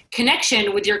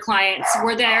connection with your clients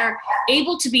where they're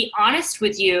able to be honest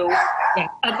with you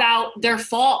about their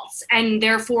faults, and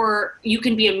therefore you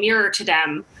can be a mirror to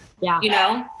them?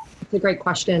 Yeah. It's a great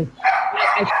question.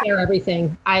 I share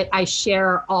everything. I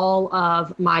share all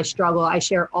of my struggle. I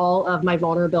share all of my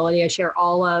vulnerability. I share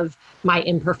all of my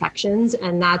imperfections.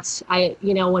 And that's,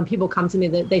 when people come to me,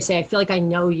 they say, I feel like I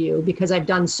know you because I've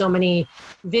done so many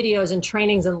videos and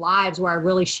trainings and lives where I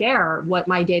really share what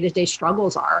my day-to-day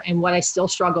struggles are and what I still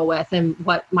struggle with and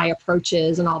what my approach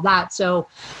is and all that. So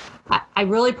I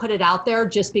really put it out there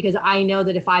just because I know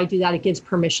that if I do that, it gives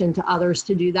permission to others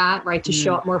to do that, right? To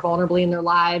show up more vulnerably in their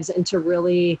lives and to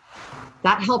really,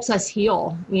 that helps us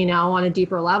heal, on a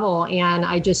deeper level. And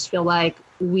I just feel like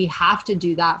we have to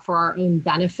do that for our own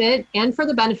benefit and for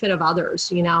the benefit of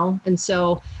others, And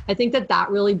so I think that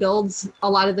really builds a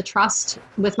lot of the trust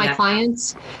with my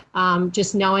clients,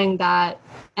 just knowing that,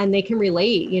 and they can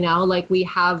relate, like we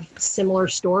have similar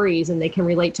stories and they can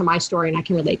relate to my story and I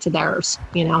can relate to theirs,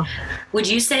 Would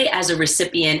you say as a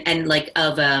recipient and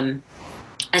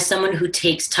as someone who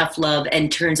takes tough love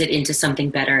and turns it into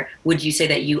something better, would you say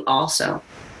that you also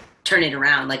turn it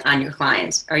around, on your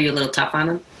clients? Are you a little tough on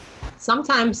them?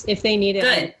 Sometimes if they need it.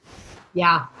 Good.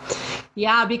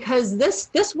 Yeah, because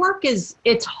this work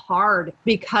it's hard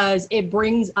because it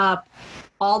brings up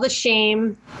all the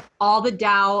shame, all the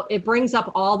doubt. It brings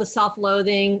up all the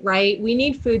self-loathing, right? We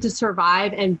need food to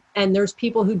survive. And there's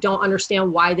people who don't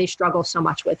understand why they struggle so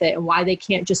much with it and why they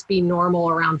can't just be normal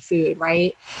around food,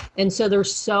 right? And so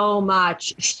there's so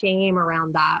much shame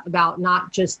around that, about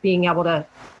not just being able to,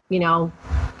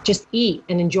 just eat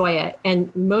and enjoy it. And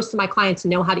most of my clients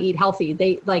know how to eat healthy.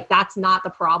 That's not the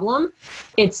problem.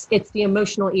 It's the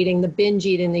emotional eating, the binge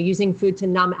eating, the using food to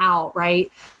numb out, right?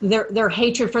 Their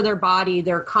hatred for their body,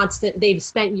 they've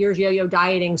spent years yo-yo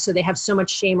dieting. So they have so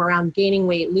much shame around gaining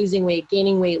weight, losing weight,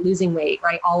 gaining weight, losing weight,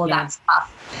 right? All of that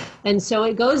stuff. And so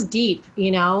it goes deep,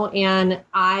 and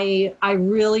I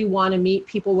really want to meet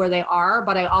people where they are,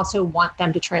 but I also want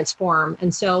them to transform.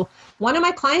 And so one of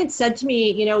my clients said to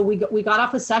me, we got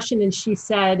off a session and she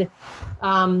said,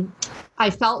 I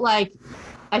felt like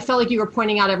I felt like you were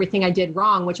pointing out everything I did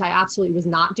wrong, which I absolutely was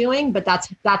not doing, but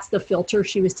that's the filter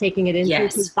she was taking it into,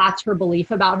 because that's her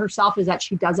belief about herself, is that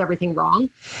she does everything wrong.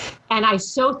 And I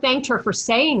so thanked her for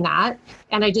saying that.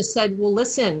 And I just said, well,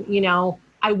 listen,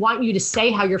 I want you to say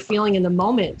how you're feeling in the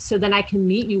moment, so then I can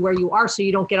meet you where you are, so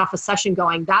you don't get off a session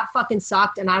going, that fucking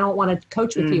sucked and I don't want to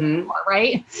coach with you anymore,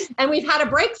 right? And we've had a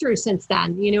breakthrough since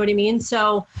then, you know what I mean?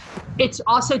 So it's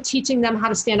also teaching them how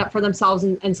to stand up for themselves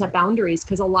and set boundaries,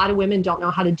 because a lot of women don't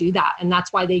know how to do that. And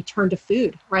that's why they turn to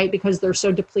food, right? Because they're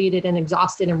so depleted and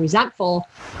exhausted and resentful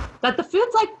that the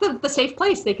food's like the safe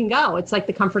place they can go. It's like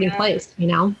the comforting place,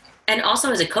 And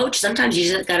also as a coach, sometimes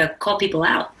you just got to call people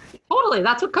out. Totally.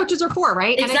 That's what coaches are for,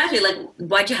 right? Exactly. Like,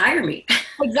 why'd you hire me?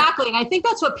 Exactly. And I think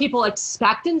that's what people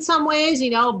expect in some ways,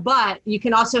 but you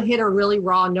can also hit a really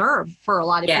raw nerve for a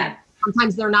lot of people.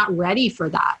 Sometimes they're not ready for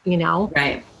that,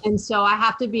 Right. And so I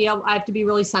have to be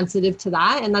really sensitive to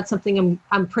that. And that's something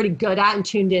I'm pretty good at and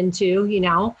tuned into,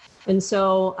 And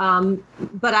so,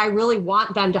 but I really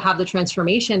want them to have the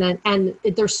transformation, and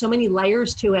there's so many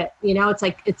layers to it.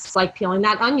 It's like peeling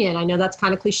that onion. I know that's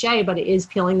kind of cliche, but it is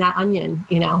peeling that onion,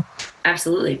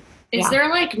 Absolutely. Is there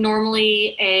like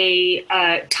normally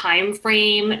a time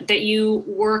frame that you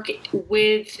work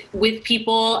with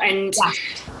people, and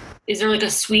is there like a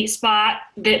sweet spot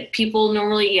that people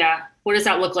normally, what does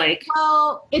that look like?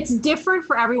 Well, it's different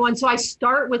for everyone. So I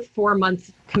start with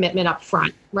 4-month commitment up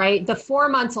front, right? The 4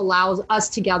 months allows us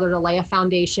together to lay a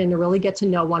foundation, to really get to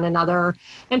know one another,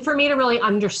 and for me to really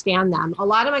understand them. A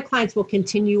lot of my clients will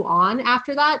continue on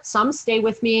after that. Some stay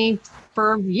with me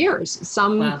for years.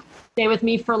 Some stay with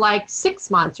me for like 6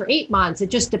 months or 8 months.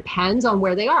 It just depends on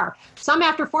where they are. Some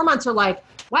after 4 months are like,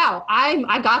 wow,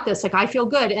 I got this. Like, I feel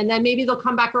good. And then maybe they'll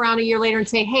come back around a year later and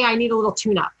say, hey, I need a little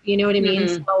tune up. You know what I mean?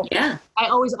 So I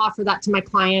always offer that to my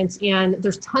clients. And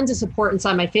there's tons of support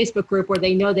inside my Facebook group where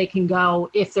they know they can go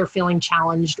if they're feeling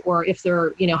challenged, or if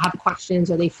they're, have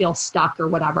questions, or they feel stuck or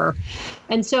whatever.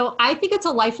 And so I think it's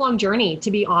a lifelong journey,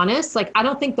 to be honest. Like, I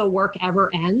don't think the work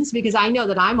ever ends, because I know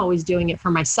that I'm always doing it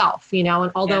for myself, and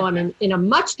although I'm in a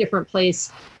much different place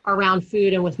around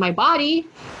food and with my body,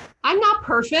 I'm not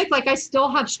perfect. Like, I still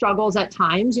have struggles at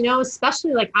times,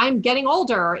 especially like I'm getting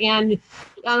older and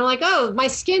I'm like, oh, my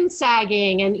skin's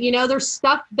sagging, and, there's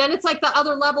stuff. Then it's like the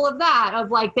other level of that, of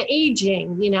like the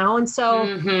aging, and so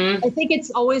I think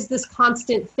it's always this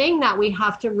constant thing that we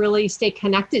have to really stay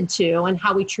connected to, and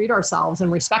how we treat ourselves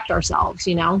and respect ourselves,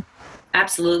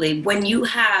 Absolutely. When you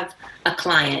have a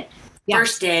client,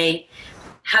 first day,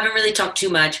 haven't really talked too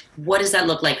much, what does that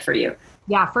look like for you?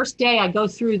 Yeah. First day, I go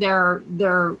through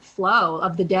their flow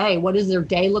of the day. What does their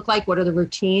day look like? What are the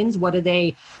routines? When do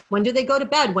they go to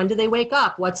bed? When do they wake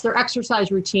up? What's their exercise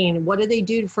routine? What do they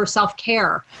do for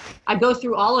self-care? I go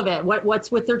through all of it.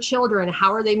 What's with their children?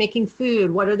 How are they making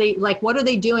food? What are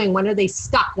they doing? When are they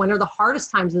stuck? When are the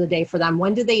hardest times of the day for them?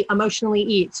 When do they emotionally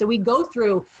eat? So I go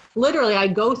through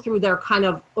their kind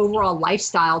of overall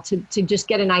lifestyle to just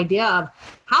get an idea of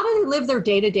how do they live their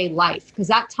day-to-day life? Because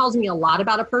that tells me a lot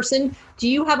about a person. Do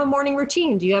you have a morning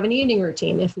routine? Do you have an evening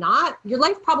routine? If not, your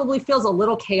life probably feels a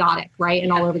little chaotic, right?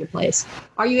 And all over the place.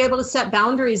 Are you able to set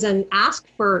boundaries and ask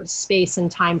for space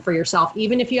and time for yourself,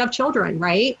 even if you have children,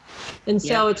 right? And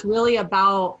so it's really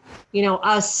about,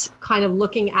 us kind of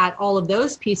looking at all of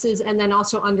those pieces, and then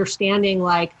also understanding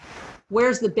like,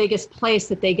 where's the biggest place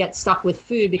that they get stuck with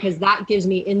food, because that gives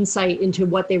me insight into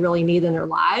what they really need in their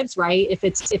lives, right? If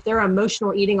they're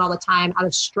emotional eating all the time out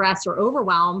of stress or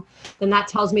overwhelm, then that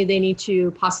tells me they need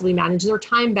to possibly manage their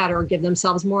time better, give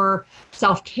themselves more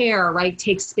self-care, right?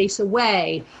 Take space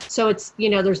away. So it's,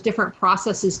 there's different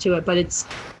processes to it, but it's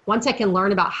once I can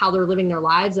learn about how they're living their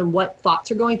lives and what thoughts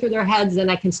are going through their heads, then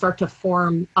I can start to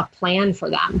form a plan for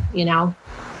them,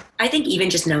 I think even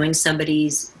just knowing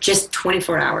somebody's just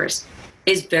 24 hours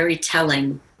is very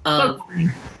telling of,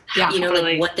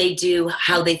 like what they do,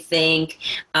 how they think.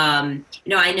 I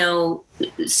know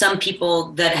some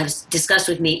people that have discussed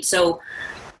with me. So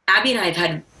Abby and I have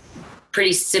had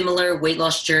pretty similar weight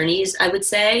loss journeys, I would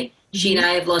say. She and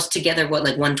I have lost together,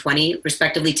 120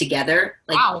 respectively together,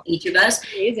 each of us.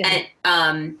 Amazing.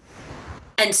 And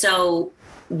so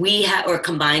we have, or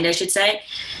combined, I should say.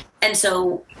 And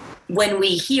so when we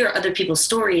hear other people's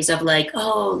stories of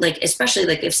especially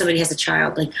if somebody has a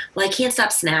child, I can't stop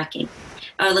snacking.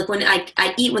 When I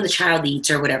eat when the child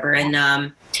eats or whatever. And,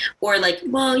 I'm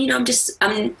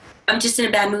just in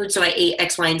a bad mood. So I ate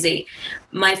X, Y, and Z.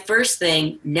 My first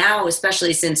thing now,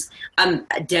 especially since I'm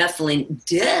definitely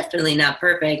not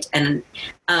perfect. And,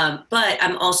 but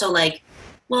I'm also I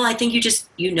think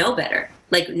you know better.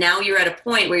 Now you're at a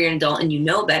point where you're an adult and you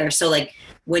know better. So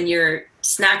when you're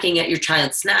snacking at your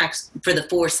child's snacks for the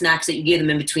 4 snacks that you give them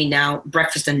in between now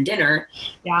breakfast and dinner,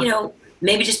 you know,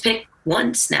 maybe just pick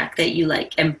one snack that you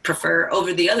like and prefer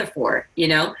over the other 4, you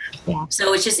know? Yeah.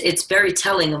 So it's very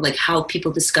telling of like how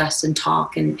people discuss and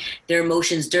talk and their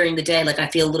emotions during the day. Like I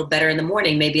feel a little better in the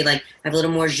morning, maybe like I have a little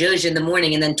more zhuzh in the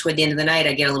morning, and then toward the end of the night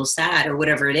I get a little sad or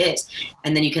whatever it is.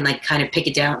 And then you can like kind of break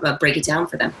it down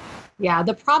for them. Yeah,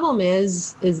 the problem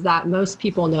is that most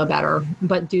people know better,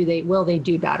 but will they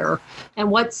do better? And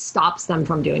what stops them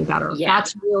from doing better? Yeah.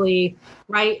 That's really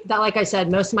right. That, like I said,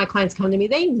 most of my clients come to me,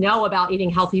 they know about eating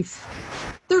healthy.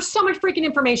 There's so much freaking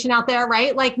information out there,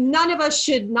 right? Like none of us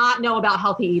should not know about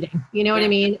healthy eating. You know what I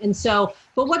mean? And so,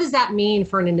 but what does that mean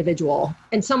for an individual?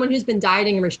 And someone who's been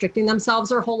dieting and restricting themselves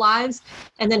their whole lives,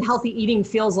 and then healthy eating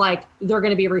feels like they're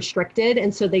going to be restricted.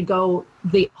 And so they go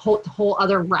the whole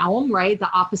other realm, right?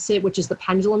 The opposite, which is the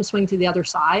pendulum swing to the other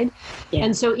side. Yeah.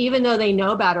 And so even though they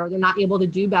know better, they're not able to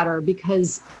do better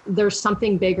because there's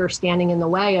something bigger standing in the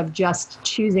way of just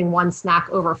choosing one snack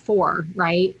over 4,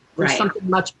 right? There's something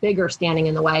much bigger standing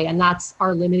in the way. And that's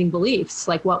our limiting beliefs,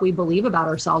 like what we believe about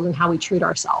ourselves and how we treat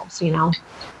ourselves, you know?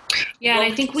 Yeah. And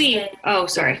I think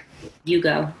sorry. You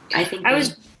go.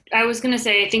 I was going to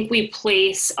say, I think we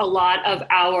place a lot of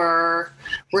our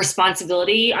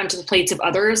responsibility onto the plates of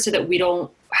others so that we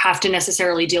don't have to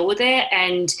necessarily deal with it.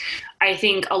 And I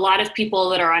think a lot of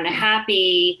people that are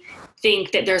unhappy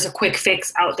think that there's a quick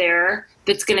fix out there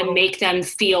that's going to make them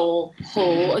feel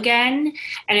whole again.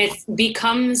 And it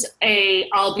becomes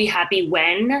I'll be happy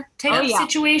when type of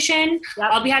situation. Yep.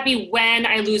 I'll be happy when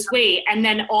I lose weight. And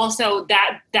then also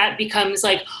that becomes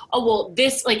like, oh, well,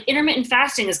 this like intermittent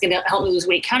fasting is going to help me lose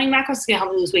weight. Counting macros is going to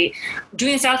help me lose weight.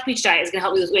 Doing the South Beach diet is going to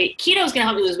help me lose weight. Keto is going to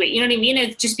help me lose weight. You know what I mean?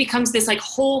 It just becomes this like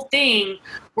whole thing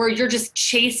where you're just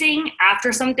chasing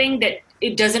after something that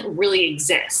it doesn't really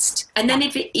exist. And then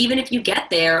even if you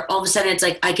get there, all of a sudden it's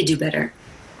like, I could do better.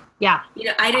 Yeah. You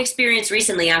know, I had an experience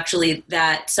recently actually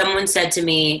that someone said to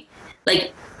me,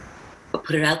 like, I'll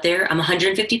put it out there. I'm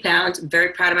 150 pounds. I'm very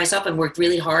proud of myself. I've worked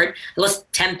really hard. I lost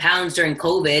 10 pounds during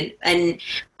COVID and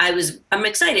I'm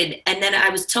excited. And then I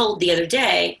was told the other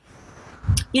day,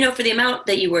 you know, for the amount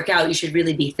that you work out, you should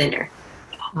really be thinner.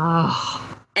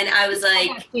 Oh. And I was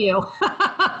like,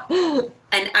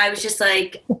 and I was just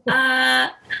like,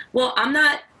 well, I'm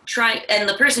not trying. And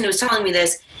the person who was telling me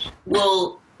this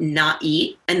will not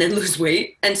eat and then lose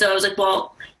weight. And so I was like,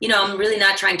 well, you know, I'm really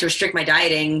not trying to restrict my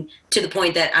dieting to the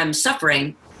point that I'm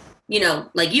suffering, you know,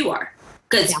 like you are.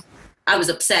 Because I was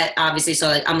upset, obviously. So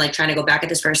like, I'm like trying to go back at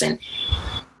this person.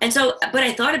 And so, but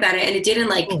I thought about it and it didn't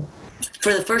like,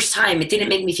 for the first time, it didn't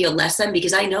make me feel less than,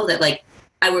 because I know that like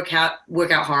I work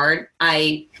out hard.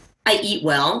 I eat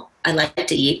well. I like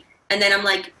to eat. And then I'm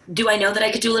like, do I know that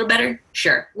I could do a little better?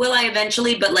 Sure. Will I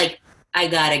eventually? But like, I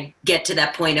gotta get to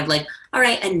that point of like, all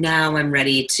right, and now I'm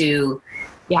ready to,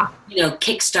 you know,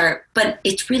 kickstart. But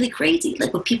it's really crazy,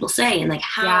 like what people say and like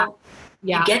how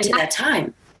you get to that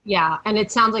time. Yeah. And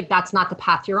it sounds like that's not the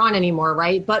path you're on anymore,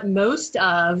 right? But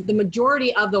the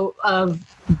majority of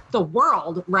the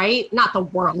world, right? Not the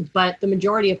world, but the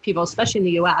majority of people, especially in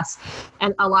the US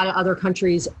and a lot of other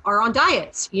countries, are on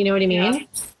diets. You know what I mean? Yeah.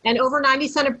 And over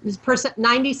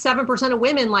 97% of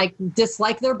women like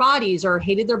dislike their bodies or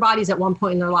hated their bodies at one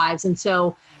point in their lives. And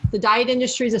so the diet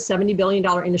industry is a $70 billion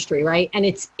industry, right? And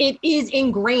it is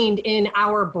ingrained in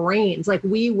our brains. Like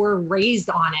we were raised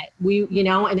on it, you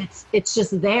know, and it's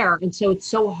just there. And so it's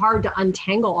so hard to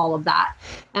untangle all of that.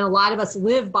 And a lot of us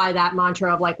live by that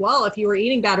mantra of like, well, if you were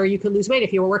eating better, you could lose weight.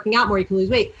 If you were working out more, you can lose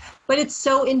weight. But it's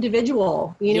so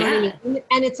individual, you know what I mean?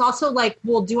 And it's also like,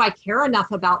 well, do I care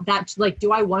enough about that? Like,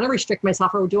 do I want to restrict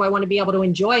myself, or do I want to be able to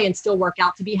enjoy and still work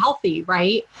out to be healthy,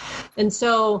 right? And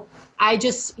so I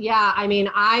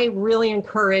really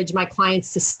encourage my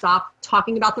clients to stop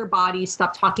talking about their bodies,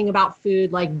 stop talking about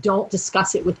food, like don't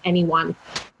discuss it with anyone,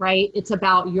 right? It's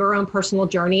about your own personal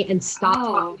journey, and stop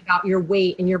talking about your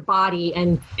weight and your body.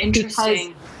 And because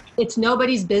it's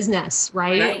nobody's business,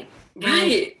 right?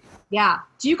 Right. Yeah.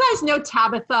 Do you guys know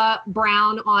Tabitha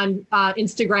Brown on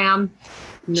Instagram?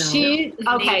 No.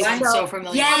 So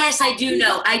familiar. Yes, I do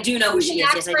know. I do know who she is.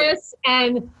 Yes, I do.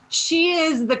 And she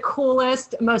is the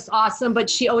coolest, most awesome, but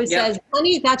she always says,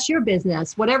 honey, that's your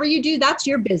business. Whatever you do, that's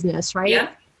your business, right? Yeah.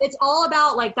 It's all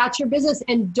about like, that's your business.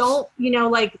 And don't, you know,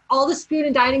 like all this food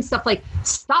and dieting stuff, like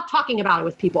stop talking about it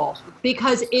with people,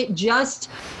 because it just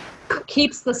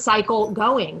keeps the cycle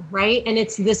going, right? And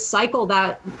it's this cycle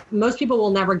that most people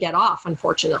will never get off,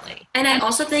 unfortunately. And I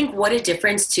also think what a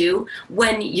difference too,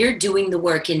 when you're doing the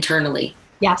work internally.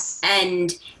 Yes.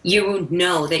 And you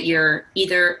know that you're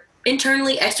either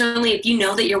internally, externally, if you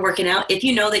know that you're working out, if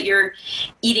you know that you're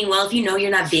eating well, if you know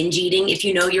you're not binge eating, if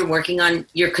you know you're working on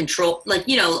your control, like,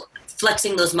 you know,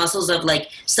 flexing those muscles of like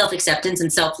self-acceptance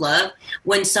and self-love,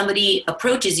 when somebody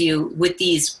approaches you with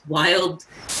these wild,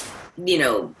 you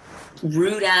know,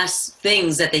 rude ass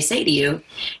things that they say to you,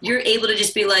 you're able to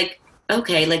just be like,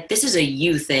 okay, like this is a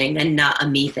you thing and not a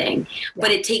me thing. Yeah.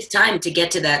 But it takes time to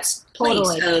get to that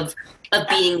place of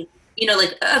being, you know,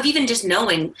 like of even just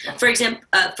knowing, for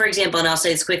example, and I'll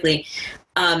say this quickly.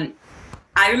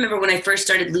 I remember when I first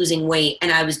started losing weight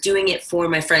and I was doing it for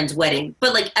my friend's wedding,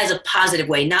 but like as a positive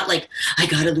way, not like I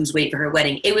got to lose weight for her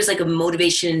wedding. It was like a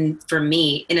motivation for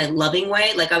me in a loving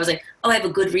way. Like I was like, oh, I have a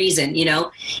good reason, you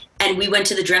know? And we went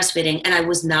to the dress fitting and I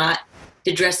was not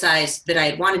the dress size that I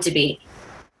had wanted to be.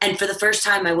 And for the first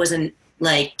time, I wasn't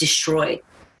like destroyed.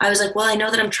 I was like, well, I know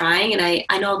that I'm trying and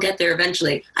I know I'll get there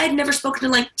eventually. I had never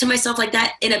spoken to myself like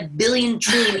that in a billion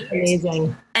trillion years.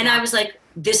 Amazing. And I was like,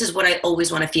 this is what I always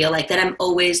want to feel like, that I'm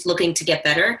always looking to get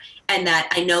better and that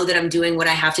I know that I'm doing what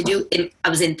I have to do. I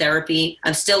was in therapy.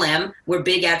 I still am. We're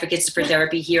big advocates for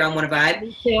therapy here on What a Vibe.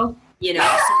 Me too. You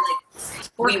know,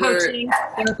 so like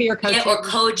therapy or coaching. Yeah, or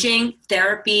coaching,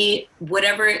 therapy,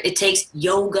 whatever it takes,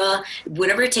 yoga,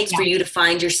 whatever it takes for you to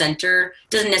find your center.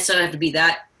 Doesn't necessarily have to be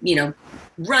that, you know,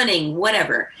 running,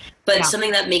 whatever. But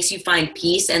something that makes you find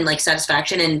peace and like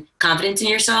satisfaction and confidence in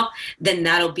yourself, then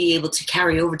that'll be able to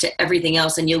carry over to everything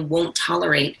else and you won't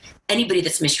tolerate anybody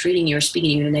that's mistreating you or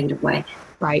speaking to you in a negative way.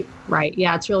 Right.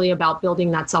 Yeah, it's really about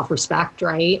building that self-respect,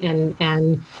 right?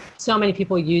 And so many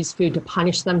people use food to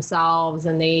punish themselves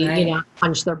and they, you know,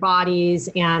 punish their bodies.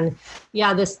 And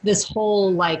yeah, this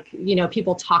whole like, you know,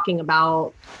 people talking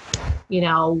about, you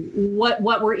know, what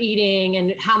we're eating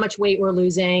and how much weight we're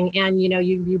losing. And, you know,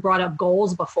 you brought up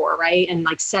goals before, right? And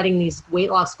like setting these weight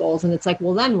loss goals. And it's like,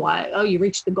 well, then what? Oh, you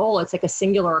reached the goal. It's like a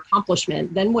singular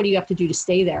accomplishment. Then what do you have to do to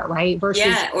stay there, right?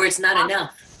 Versus, or it's not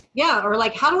enough. Yeah. Or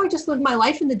like, how do I just live my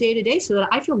life in the day-to-day so that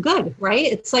I feel good, right?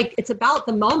 It's like, it's about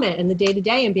the moment and the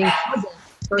day-to-day and being present.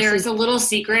 There's a little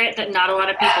secret that not a lot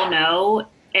of people know.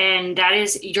 And that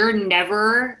is you're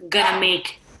never going to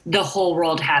make the whole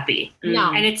world happy.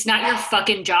 No. And it's not your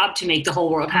fucking job to make the whole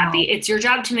world happy. It's your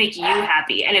job to make you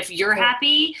happy. And if you're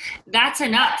happy, that's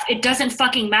enough. It doesn't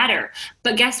fucking matter.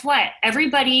 But guess what?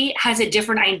 Everybody has a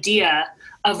different idea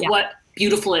of what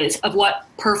beautiful is, of what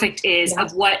perfect is,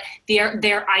 of what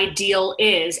their ideal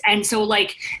is. And so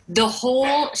like the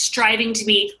whole striving to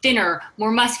be thinner, more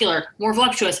muscular, more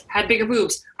voluptuous, have bigger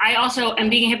boobs. I also am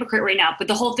being a hypocrite right now, but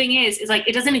the whole thing is like,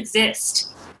 it doesn't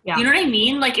exist. Yeah. You know what I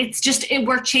mean? Like it's just,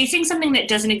 we're chasing something that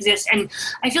doesn't exist. And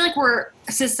I feel like our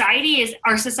society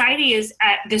is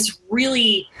at this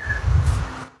really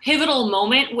pivotal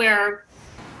moment where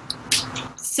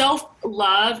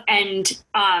self-love and,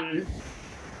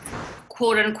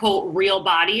 quote unquote real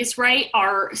bodies, right,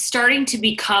 are starting to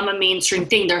become a mainstream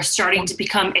thing. They're starting to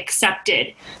become accepted.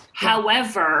 Yeah.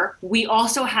 However, we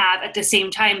also have at the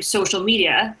same time social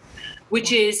media,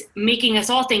 which is making us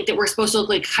all think that we're supposed to look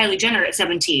like Kylie Jenner at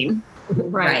 17.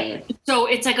 Right. So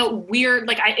it's like a weird,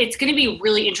 like it's going to be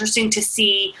really interesting to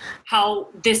see how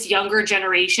this younger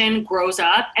generation grows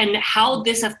up and how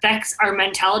this affects our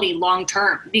mentality long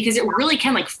term, because it really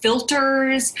can, like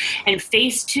filters and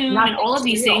Facetune and all of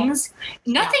these things.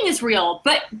 Nothing is real,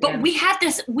 but we have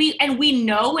this, we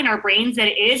know in our brains that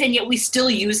it is, and yet we still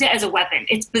use it as a weapon.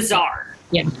 It's bizarre.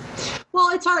 Yeah. Well,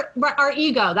 it's our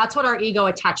ego. That's what our ego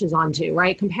attaches onto,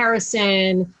 right?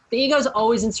 Comparison. The ego is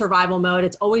always in survival mode.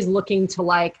 It's always looking to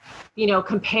like, you know,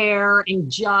 compare and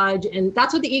judge. And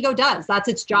that's what the ego does. That's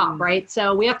its job, right?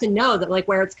 So we have to know that like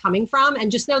where it's coming from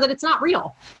and just know that it's not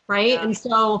real, right? Yeah. And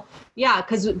so,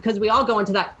 because we all go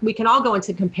into that, we can all go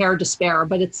into compare despair,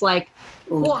 but it's like,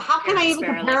 well, how can I even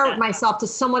compare myself to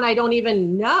someone I don't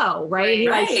even know, right?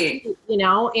 Right. You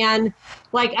know, and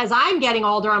like, as I'm getting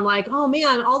older, I'm like, oh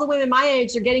man, all the women my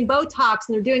age are getting Botox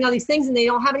and they're doing all these things and they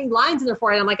don't have any lines in their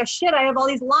forehead. I'm like, oh shit, I have all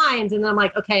these lines. And then I'm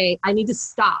like, okay, I need to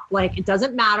stop. Like, it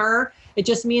doesn't matter. It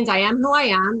just means I am who I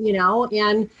am, you know,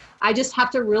 and I just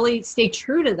have to really stay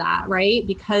true to that, right?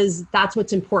 Because that's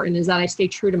what's important, is that I stay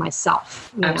true to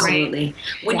myself. Absolutely.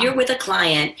 When you're with a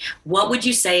client, what would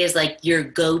you say is like your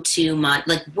go-to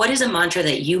like what is a mantra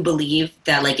that you believe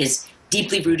that like is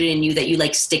deeply rooted in you that you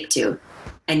like stick to?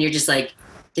 And you're just like,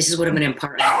 this is what I'm going to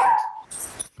impart.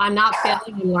 I'm not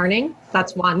failing, I'm learning.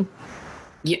 That's one.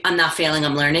 I'm not failing,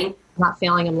 I'm learning. Not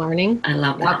failing, I'm learning. I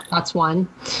love that. That's one.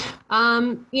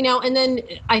 And then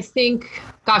I think,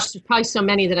 gosh, there's probably so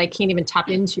many that I can't even tap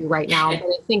into right now. But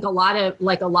I think a lot of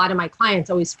my clients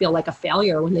always feel like a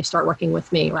failure when they start working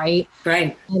with me, right?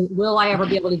 Right. And will I ever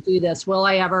be able to do this? Will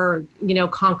I ever,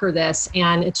 conquer this?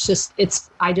 And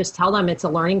I just tell them it's a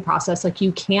learning process. Like,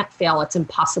 you can't fail. It's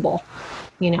impossible,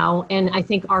 and I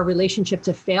think our relationship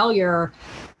to failure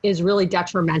is really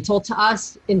detrimental to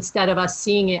us. Instead of us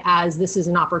seeing it as this is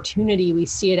an opportunity, we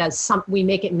see it as we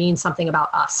make it mean something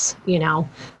about us,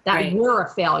 that right. We're a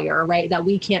failure, right? That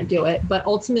we can't do it. But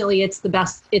ultimately it's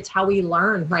it's how we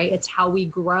learn, right? It's how we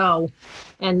grow.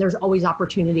 And there's always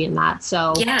opportunity in that.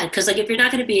 So yeah, because if you're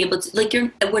not going to be able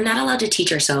to, we're not allowed to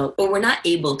teach ourselves, or we're not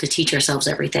able to teach ourselves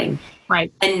everything.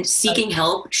 Right. And seeking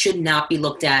help should not be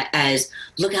looked at as,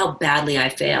 look how badly I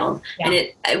failed. Yeah.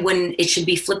 And when it should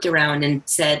be flipped around and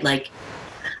said,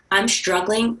 I'm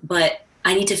struggling, but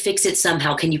I need to fix it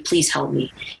somehow. Can you please help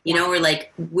me? Or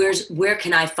where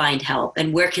can I find help,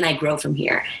 and where can I grow from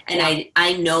here? And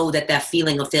I know that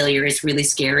feeling of failure is really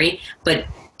scary, but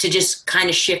to just kind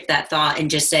of shift that thought and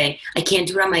just say, I can't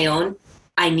do it on my own.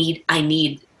 I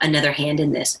need another hand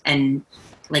in this. And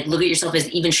look at yourself as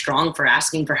even strong for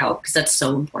asking for help, because that's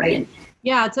so important. Right.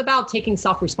 Yeah, it's about taking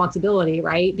self-responsibility,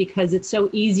 right? Because it's so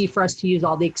easy for us to use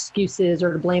all the excuses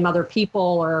or to blame other people,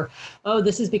 or, oh,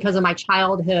 this is because of my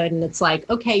childhood. And it's like,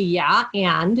 okay, yeah,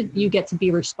 and you get to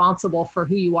be responsible for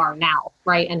who you are now,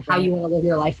 right? And how you want to live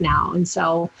your life now. And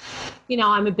so,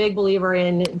 I'm a big believer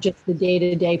in just the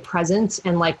day-to-day presence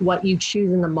and what you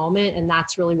choose in the moment. And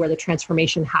that's really where the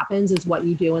transformation happens, is what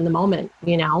you do in the moment,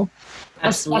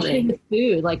 Absolutely. Especially with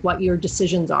food, what your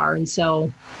decisions are. And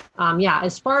so,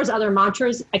 as far as other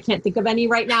mantras, I can't think of any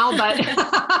right now, but,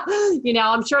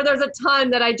 I'm sure there's a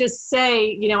ton that I just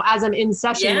say, as I'm in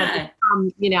session,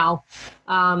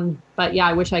 but yeah,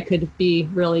 I wish I could be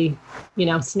really,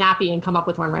 snappy and come up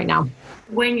with one right now.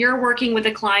 When you're working with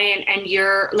a client and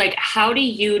you're how do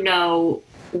you know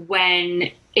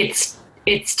when it's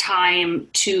time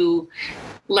to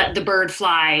let the bird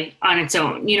fly on its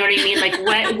own? You know what I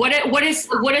mean?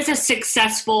 What is a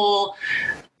successful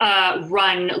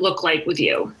run look like with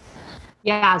you?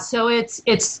 Yeah. So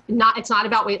it's not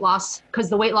about weight loss, because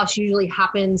the weight loss usually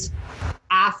happens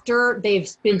after they've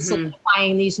been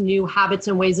solidifying these new habits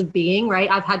and ways of being,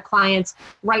 right? I've had clients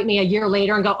write me a year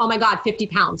later and go, oh my God, 50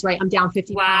 pounds, right? I'm down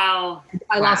 50 wow. pounds.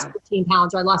 I lost 15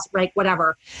 pounds, or I lost,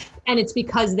 whatever. And it's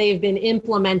because they've been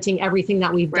implementing everything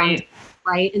that we've done,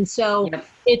 right? And so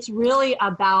it's really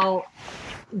about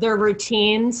their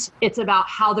routines. It's about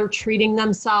how they're treating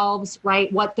themselves,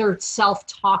 right? What their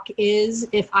self-talk is.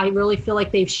 If I really feel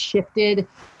like they've shifted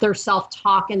their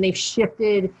self-talk and they've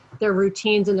shifted their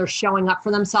routines and they're showing up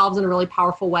for themselves in a really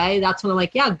powerful way, that's when I'm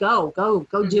like, yeah, go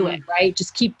do it, right?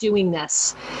 Just keep doing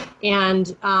this.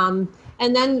 And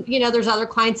then, there's other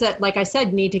clients that, like I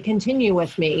said, need to continue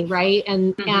with me, right?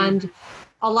 And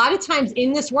a lot of times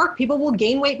in this work, people will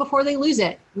gain weight before they lose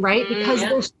it, right? Because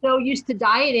they're so used to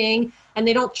dieting and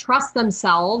they don't trust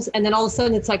themselves. And then all of a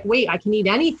sudden it's like, wait, I can eat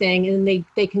anything, and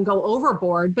they can go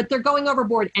overboard, but they're going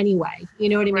overboard anyway. You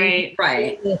know what I mean?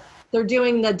 Right. They're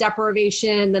doing the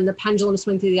deprivation, then the pendulum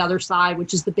swing to the other side,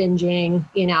 which is the binging,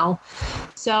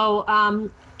 So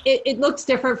it looks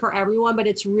different for everyone, but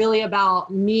it's really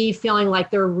about me feeling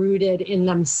like they're rooted in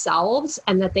themselves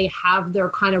and that they have their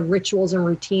kind of rituals and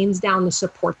routines down to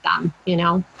support them,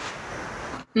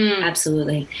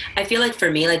 Absolutely. I feel like for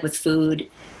me, with food,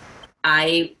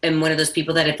 I am one of those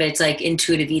people that if it's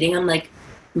intuitive eating, I'm like,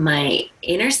 my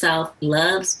inner self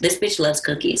this bitch loves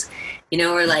cookies,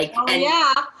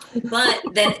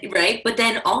 but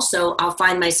then also I'll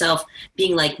find myself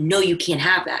being like, no, you can't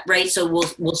have that. Right. So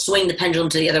we'll swing the pendulum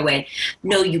to the other way.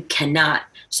 No, you cannot.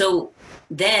 So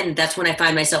then that's when I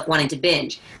find myself wanting to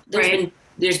binge.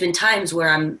 There's been times where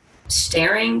I'm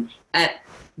staring at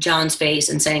John's face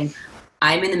and saying,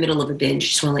 I'm in the middle of a binge.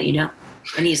 Just want to let you know.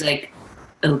 And he's like,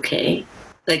 okay.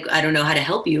 I don't know how to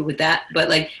help you with that, but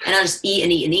and I'll just eat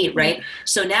and eat and eat. Right.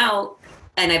 So now,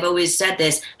 and I've always said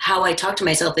this, how I talk to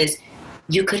myself is,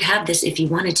 you could have this if you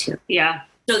wanted to. Yeah.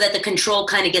 So that the control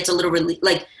kind of gets a little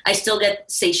I still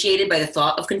get satiated by the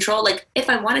thought of control. If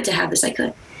I wanted to have this, I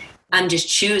could. I'm just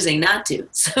choosing not to.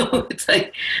 So it's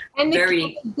and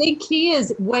the big key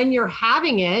is when you're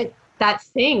having it, that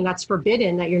thing that's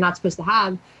forbidden that you're not supposed to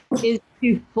have is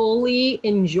to fully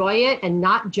enjoy it and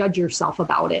not judge yourself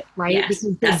about it, right? Yes,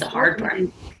 because that's the hard part.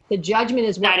 The judgment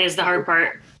is that is the hard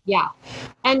part. Yeah.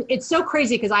 And it's so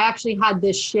crazy because I actually had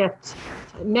this shift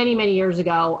many, many years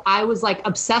ago. I was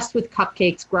obsessed with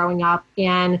cupcakes growing up,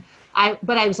 and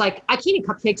I was like, I can't eat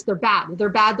cupcakes. They're bad. They're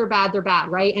bad. They're bad. They're bad.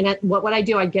 Right. And what would I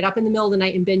do? I'd get up in the middle of the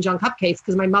night and binge on cupcakes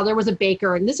because my mother was a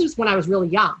baker. And this was when I was really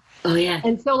young. Oh yeah.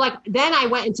 And so like, then I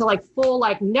went into like full,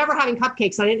 like never having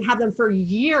cupcakes. I didn't have them for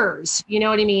years. You know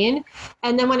what I mean?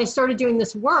 And then when I started doing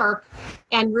this work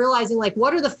and realizing like,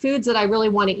 what are the foods that I really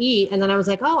want to eat? And then I was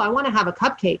like, oh, I want to have a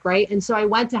cupcake. Right. And so I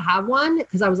went to have one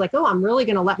because I was like, oh, I'm really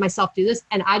going to let myself do this.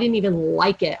 And I didn't even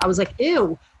like it. I was like,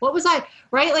 ew, what was I,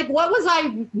 right? Like, what was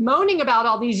I moaning about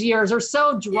all these years or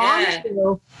so drawn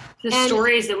to? The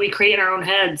stories that we create in our own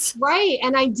heads. Right.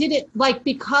 And I did it like,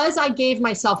 because I gave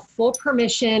myself full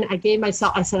permission. I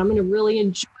said, I'm going to really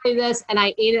enjoy this. And I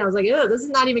ate it. I was like, oh, this is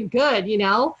not even good, you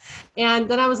know? And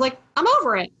then I was like, I'm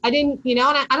over it. I didn't, you know,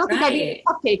 and I don't think I've eaten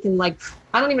a cupcake in like,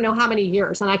 I don't even know how many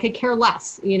years, and I could care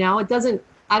less, you know,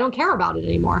 I don't care about it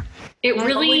anymore. It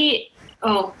really,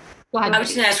 go ahead. I was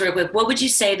just going to ask real quick, what would you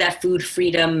say that food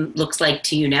freedom looks like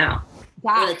to you now?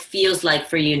 Or like feels like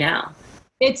for you now?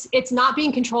 It's not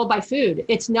being controlled by food.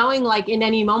 It's knowing like in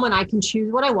any moment I can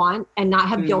choose what I want and not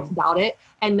have guilt about it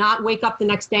and not wake up the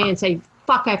next day and say,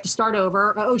 fuck, I have to start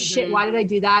over. Or, oh shit, why did I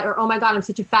do that? Or, oh my God, I'm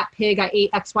such a fat pig. I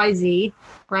ate XYZ,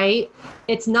 right?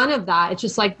 It's none of that. It's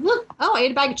just like, look, oh, I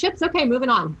ate a bag of chips. Okay, moving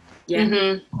on. Yeah.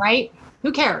 Mm-hmm. Right?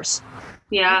 Who cares?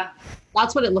 Yeah.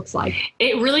 That's what it looks like.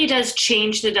 It really does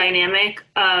change the dynamic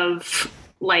of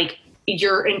like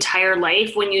your entire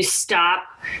life when you stop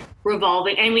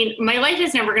revolving. I mean, my life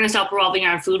is never going to stop revolving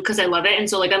around food because I love it. And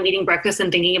so like I'm eating breakfast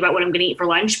and thinking about what I'm going to eat for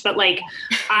lunch. But like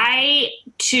I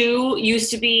too used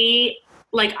to be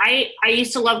like, I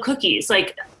used to love cookies.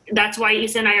 Like that's why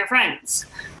Issa and I are friends.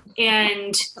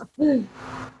 And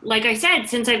like I said,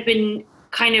 since I've been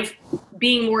kind of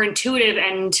being more intuitive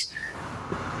and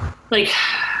like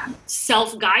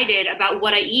self-guided about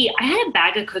what I eat, I had a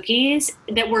bag of cookies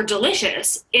that were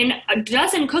delicious in a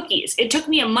dozen cookies. It took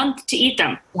me a month to eat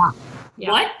them.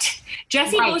 Yeah. What?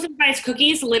 Jesse goes and buys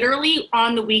cookies literally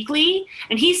on the weekly,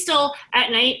 and he's still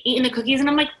at night eating the cookies, and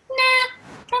I'm like,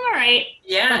 nah, I'm all right.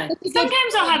 Yeah.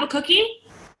 Sometimes I'll have a cookie.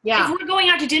 Yeah. If we're going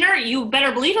out to dinner, you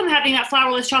better believe I'm having that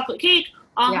flourless chocolate cake.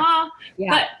 Yeah.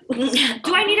 But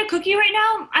do I need a cookie right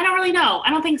now? I don't really know. I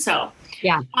don't think so.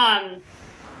 Yeah.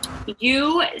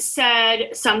 You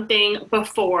said something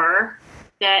before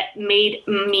that made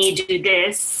me do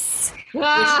this, which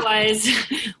was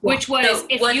So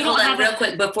if what, you hold don't on, have real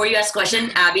quick before you ask a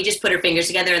question, Abby just put her fingers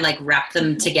together and like wrapped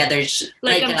them together,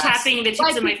 like I'm tapping the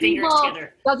tips of my fingers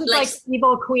together. Doesn't like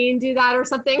Evil Queen do that or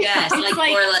something? Yes,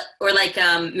 like or like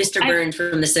Mr. Burns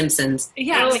from The Simpsons.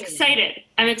 Yeah,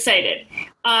 I'm excited.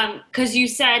 Because you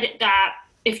said that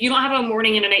if you don't have a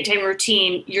morning and a nighttime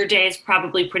routine, your day is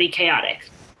probably pretty chaotic.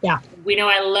 Yeah. We know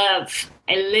I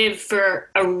live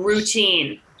for a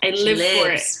routine. I live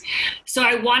for it. So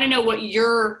I want to know what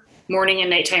your morning and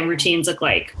nighttime routines look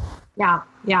like. Yeah.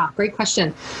 Great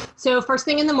question. So first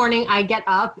thing in the morning, I get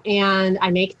up and I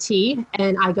make tea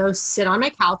and I go sit on my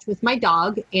couch with my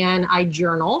dog and I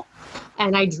journal.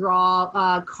 And I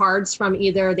draw cards from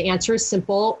either The Answer is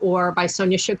Simple or by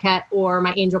Sonia Choquette or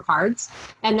my angel cards.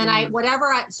 And then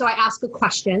so I ask a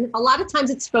question. A lot of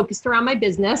times it's focused around my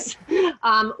business.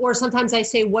 Or sometimes I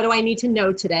say, what do I need to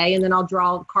know today? And then I'll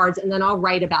draw cards and then I'll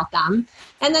write about them.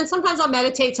 And then sometimes I'll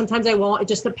meditate. Sometimes I won't. It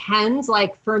just depends.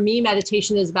 Like for me,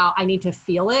 meditation is about, I need to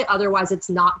feel it. Otherwise it's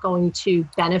not going to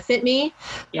benefit me.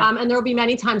 Yeah. And there will be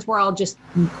many times where I'll just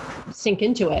sink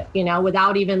into it, you know,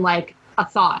 without even like a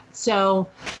thought. So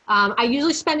I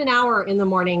usually spend an hour in the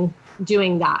morning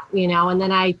doing that, you know, and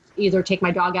then I either take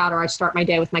my dog out or I start my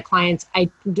day with my clients. I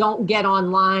don't get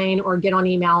online or get on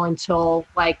email until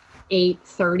like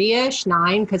 8:30ish,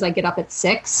 9, because I get up at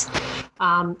 6.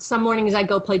 Some mornings I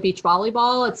go play beach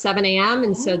volleyball at 7 a.m.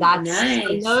 And so that's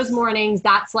in those mornings,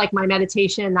 that's like my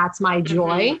meditation. That's my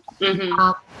joy.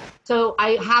 Mm-hmm. So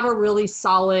I have a really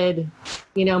solid,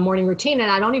 you know, morning routine and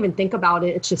I don't even think about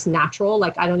it. It's just natural.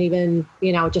 Like I don't even,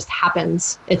 you know, it just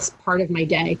happens. It's part of my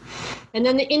day. And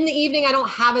then in the evening, I don't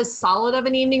have as solid of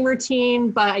an evening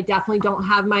routine, but I definitely don't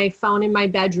have my phone in my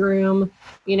bedroom.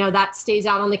 You know, that stays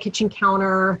out on the kitchen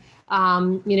counter.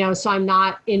 You know, so I'm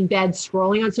not in bed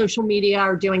scrolling on social media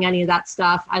or doing any of that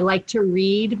stuff. I like to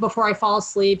read before I fall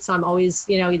asleep. So I'm always,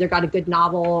 you know, either got a good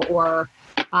novel or,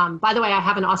 by the way, I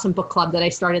have an awesome book club that I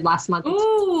started last month.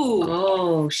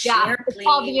 It's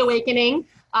called The Awakening.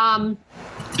 And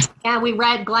we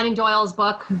read Glennon Doyle's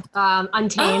book,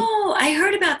 Untamed. Oh, I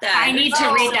heard about that. I need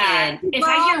to read that. If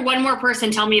I hear one more person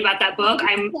tell me about that book,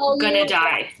 I'm going to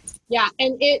die. Yeah.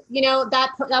 And it,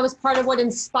 that was part of what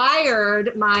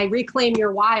inspired my Reclaim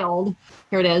Your Wild.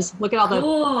 Here it is. Look at all the.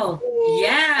 Cool.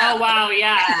 Yeah. Oh, wow.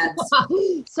 Yeah.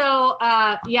 So,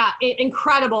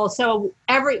 incredible. So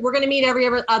we're going to meet every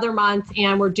other month,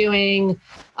 and we're doing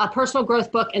a personal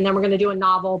growth book, and then we're going to do a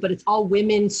novel, but it's all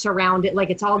women surrounded. Like,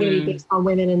 it's all going to be based on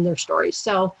women and their stories.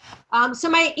 So, so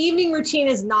my evening routine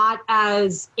is not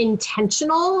as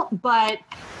intentional, but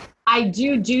I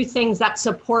do things that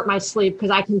support my sleep, because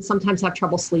I can sometimes have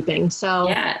trouble sleeping. So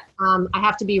I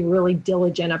have to be really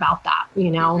diligent about that,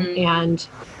 and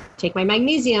take my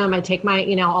magnesium. I take my,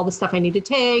 all the stuff I need to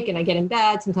take, and I get in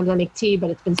bed. Sometimes I make tea,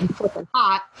 but it's been some flipping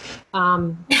hot.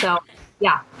 So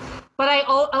yeah. But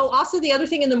also the other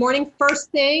thing in the morning,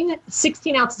 first thing,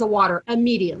 16 ounces of water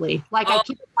immediately. Like I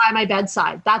keep it by my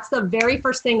bedside. That's the very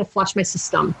first thing to flush my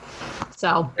system.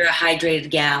 So you're a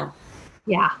hydrated gal.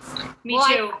 Yeah. Me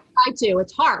too. I too.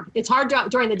 It's hard. It's hard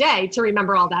during the day to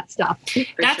remember all that stuff.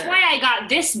 That's why I got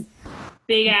this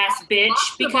big ass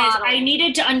bitch, because I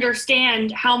needed to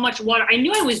understand how much water. I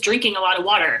knew I was drinking a lot of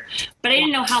water, but I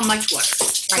didn't know how much water.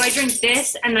 So I drink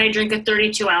this, and then I drink a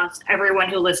 32 ounce. Everyone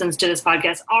who listens to this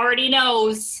podcast already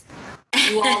knows.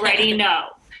 You already know.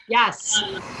 Yes.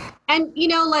 And,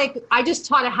 I just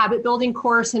taught a habit building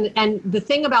course. And the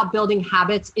thing about building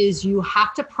habits is you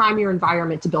have to prime your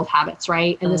environment to build habits,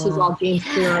 right? And this is all James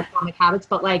Clear Atomic Habits,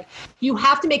 but you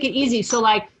have to make it easy. So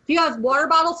if you have water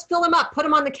bottles, fill them up, put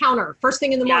them on the counter first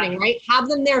thing in the morning, right? Have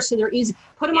them there so they're easy.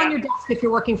 Put them on your desk if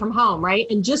you're working from home, right?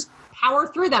 And just power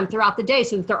through them throughout the day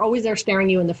so that they're always there staring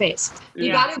you in the face.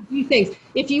 You got to do things.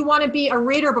 If you want to be a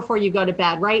reader before you go to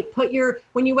bed, right?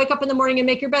 When you wake up in the morning and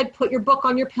make your bed, put your book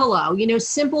on your pillow,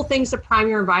 simple things to prime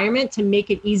your environment to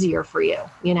make it easier for you,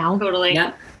 Totally.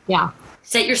 Yeah.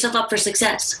 Set yourself up for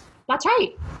success. That's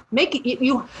right. Make it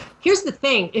here's the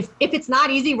thing. If it's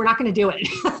not easy, we're not going to do it.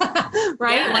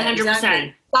 Right? Yeah, 100%.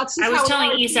 Exactly. I was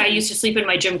telling Isa I used to sleep in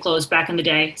my gym clothes back in the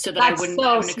day so that I wouldn't.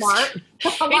 That's so smart.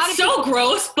 It's so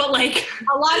gross, but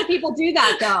a lot of people do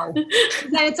that though.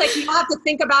 Then it's you don't have to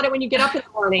think about it when you get up in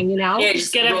the morning, Yeah,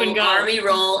 just get up and go. Army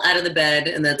roll out of the bed,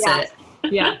 and that's it.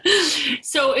 Yeah.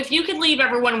 So if you could leave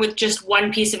everyone with just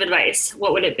one piece of advice,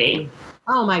 what would it be?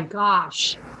 Oh my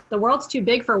gosh. The world's too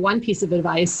big for one piece of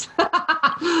advice.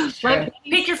 Sure.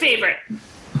 Pick your favorite.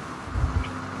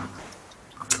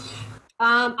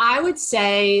 I would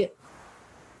say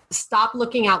stop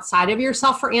looking outside of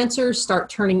yourself for answers, start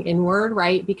turning inward,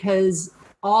 right? Because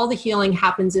all the healing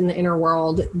happens in the inner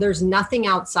world. There's nothing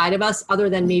outside of us other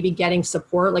than maybe getting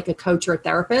support, like a coach or a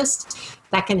therapist,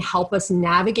 that can help us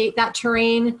navigate that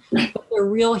terrain. But the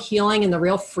real healing and the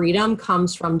real freedom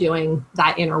comes from doing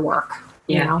that inner work.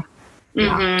 Yeah.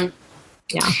 Yeah.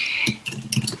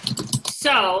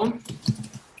 So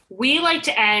we like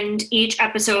to end each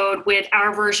episode with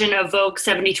our version of Vogue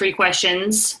 73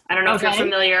 questions. I don't know if you're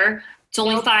familiar. It's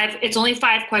only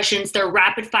five questions. They're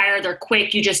rapid fire. They're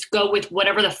quick. You just go with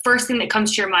whatever the first thing that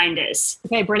comes to your mind is.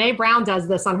 Okay. Brene Brown does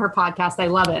this on her podcast. I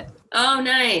love it. Oh,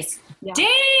 nice. Yeah.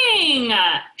 Dang.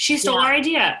 She stole our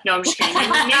idea. No, I'm just kidding.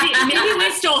 Maybe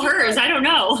we stole hers. I don't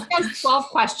know. She has 12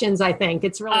 questions, I think.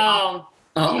 It's really awesome.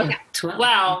 Okay. 12.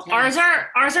 Well, ours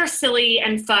are silly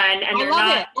and fun, and they're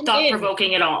not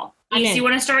thought-provoking at all. Easy, you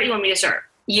want to start? You want me to start?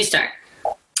 You start.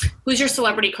 Who's your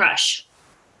celebrity crush?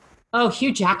 Oh,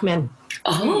 Hugh Jackman.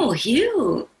 Oh,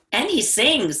 Hugh. And he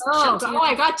sings. Oh,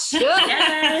 I got two.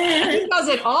 He does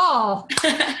it all.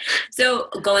 So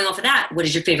going off of that, what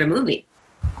is your favorite movie?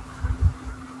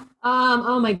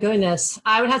 Oh my goodness.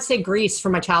 I would have to say Grease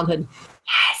from my childhood.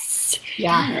 Yes.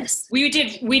 Yeah. Yes. We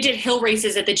did hill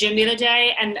races at the gym the other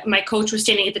day, and my coach was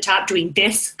standing at the top doing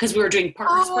this because we were doing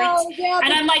partner sprints. Yeah,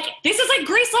 and I'm like, this is like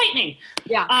Grease lightning.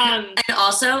 Yeah. And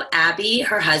also Abby,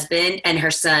 her husband, and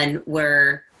her son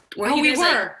were we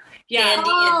were. Yeah. And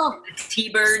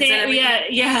T-birds and everything.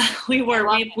 Yeah, we were.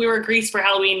 We were Grease for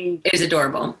Halloween. It was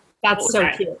adorable. That's so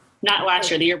cute. Not last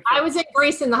year, the year before. I was in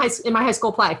Grease in my high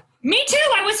school play. Me too.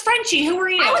 I was Frenchie. Who were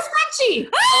you? I was Frenchie.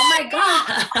 Oh my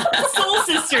God. Soul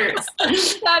sisters.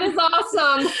 That is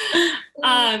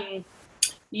awesome.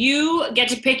 You get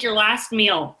to pick your last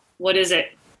meal. What is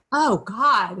it? Oh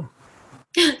God.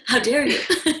 How dare you?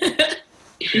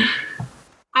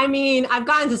 I mean, I've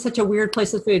gotten to such a weird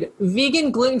place with food.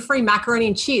 Vegan, gluten-free macaroni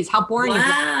and cheese. How boring is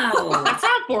that? Wow. That's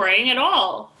not boring at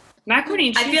all. Macaroni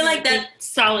and cheese I feel like is a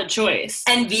solid choice.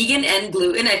 And vegan and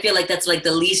gluten, I feel like that's like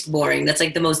the least boring. That's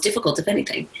like the most difficult, if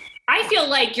anything. I feel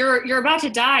like you're about to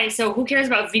die, so who cares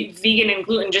about vegan and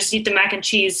gluten? Just eat the mac and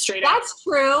cheese straight up. That's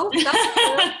true.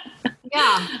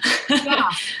 Yeah.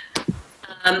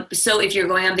 So if you're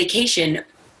going on vacation,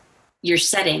 you're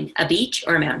setting a beach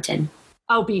or a mountain?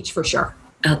 Oh, beach for sure.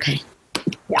 Okay.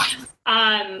 Yeah.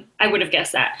 I would have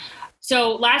guessed that.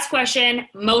 So last question,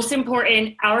 most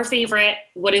important, our favorite,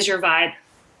 what is your vibe?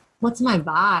 What's my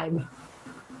vibe?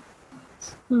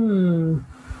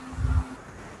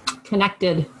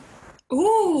 Connected.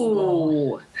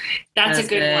 Ooh, that's a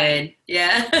good one.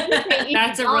 Yeah.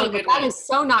 That's a real good one. That is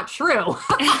so not true.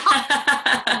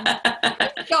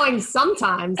 Going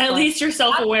sometimes. At least you're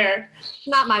self-aware.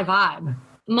 Not my vibe.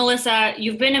 Melissa,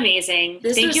 you've been amazing.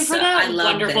 Thank you for that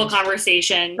wonderful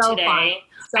conversation today.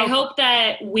 I hope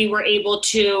that we were able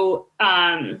to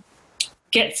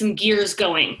get some gears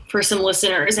going for some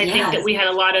listeners. I think that we had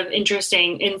a lot of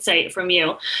interesting insight from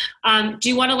you. Do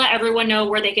you want to let everyone know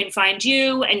where they can find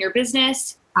you and your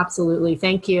business? Absolutely.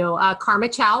 Thank you.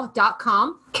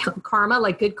 KarmaChow.com. Karma,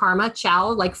 like good karma. Chow,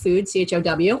 like food,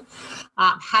 CHOW.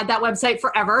 Had that website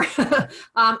forever.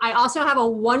 I also have a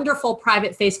wonderful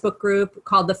private Facebook group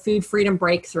called the Food Freedom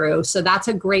Breakthrough. So that's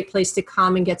a great place to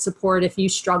come and get support if you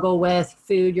struggle with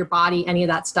food, your body, any of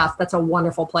that stuff. That's a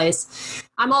wonderful place.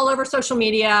 I'm all over social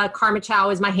media. Karma Chow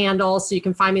is my handle. So you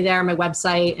can find me there, my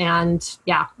website. And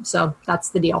so that's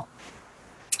the deal.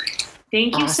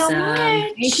 Thank you so much.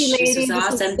 Thank you, ladies. This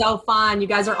was so fun. You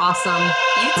guys are awesome.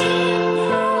 You too.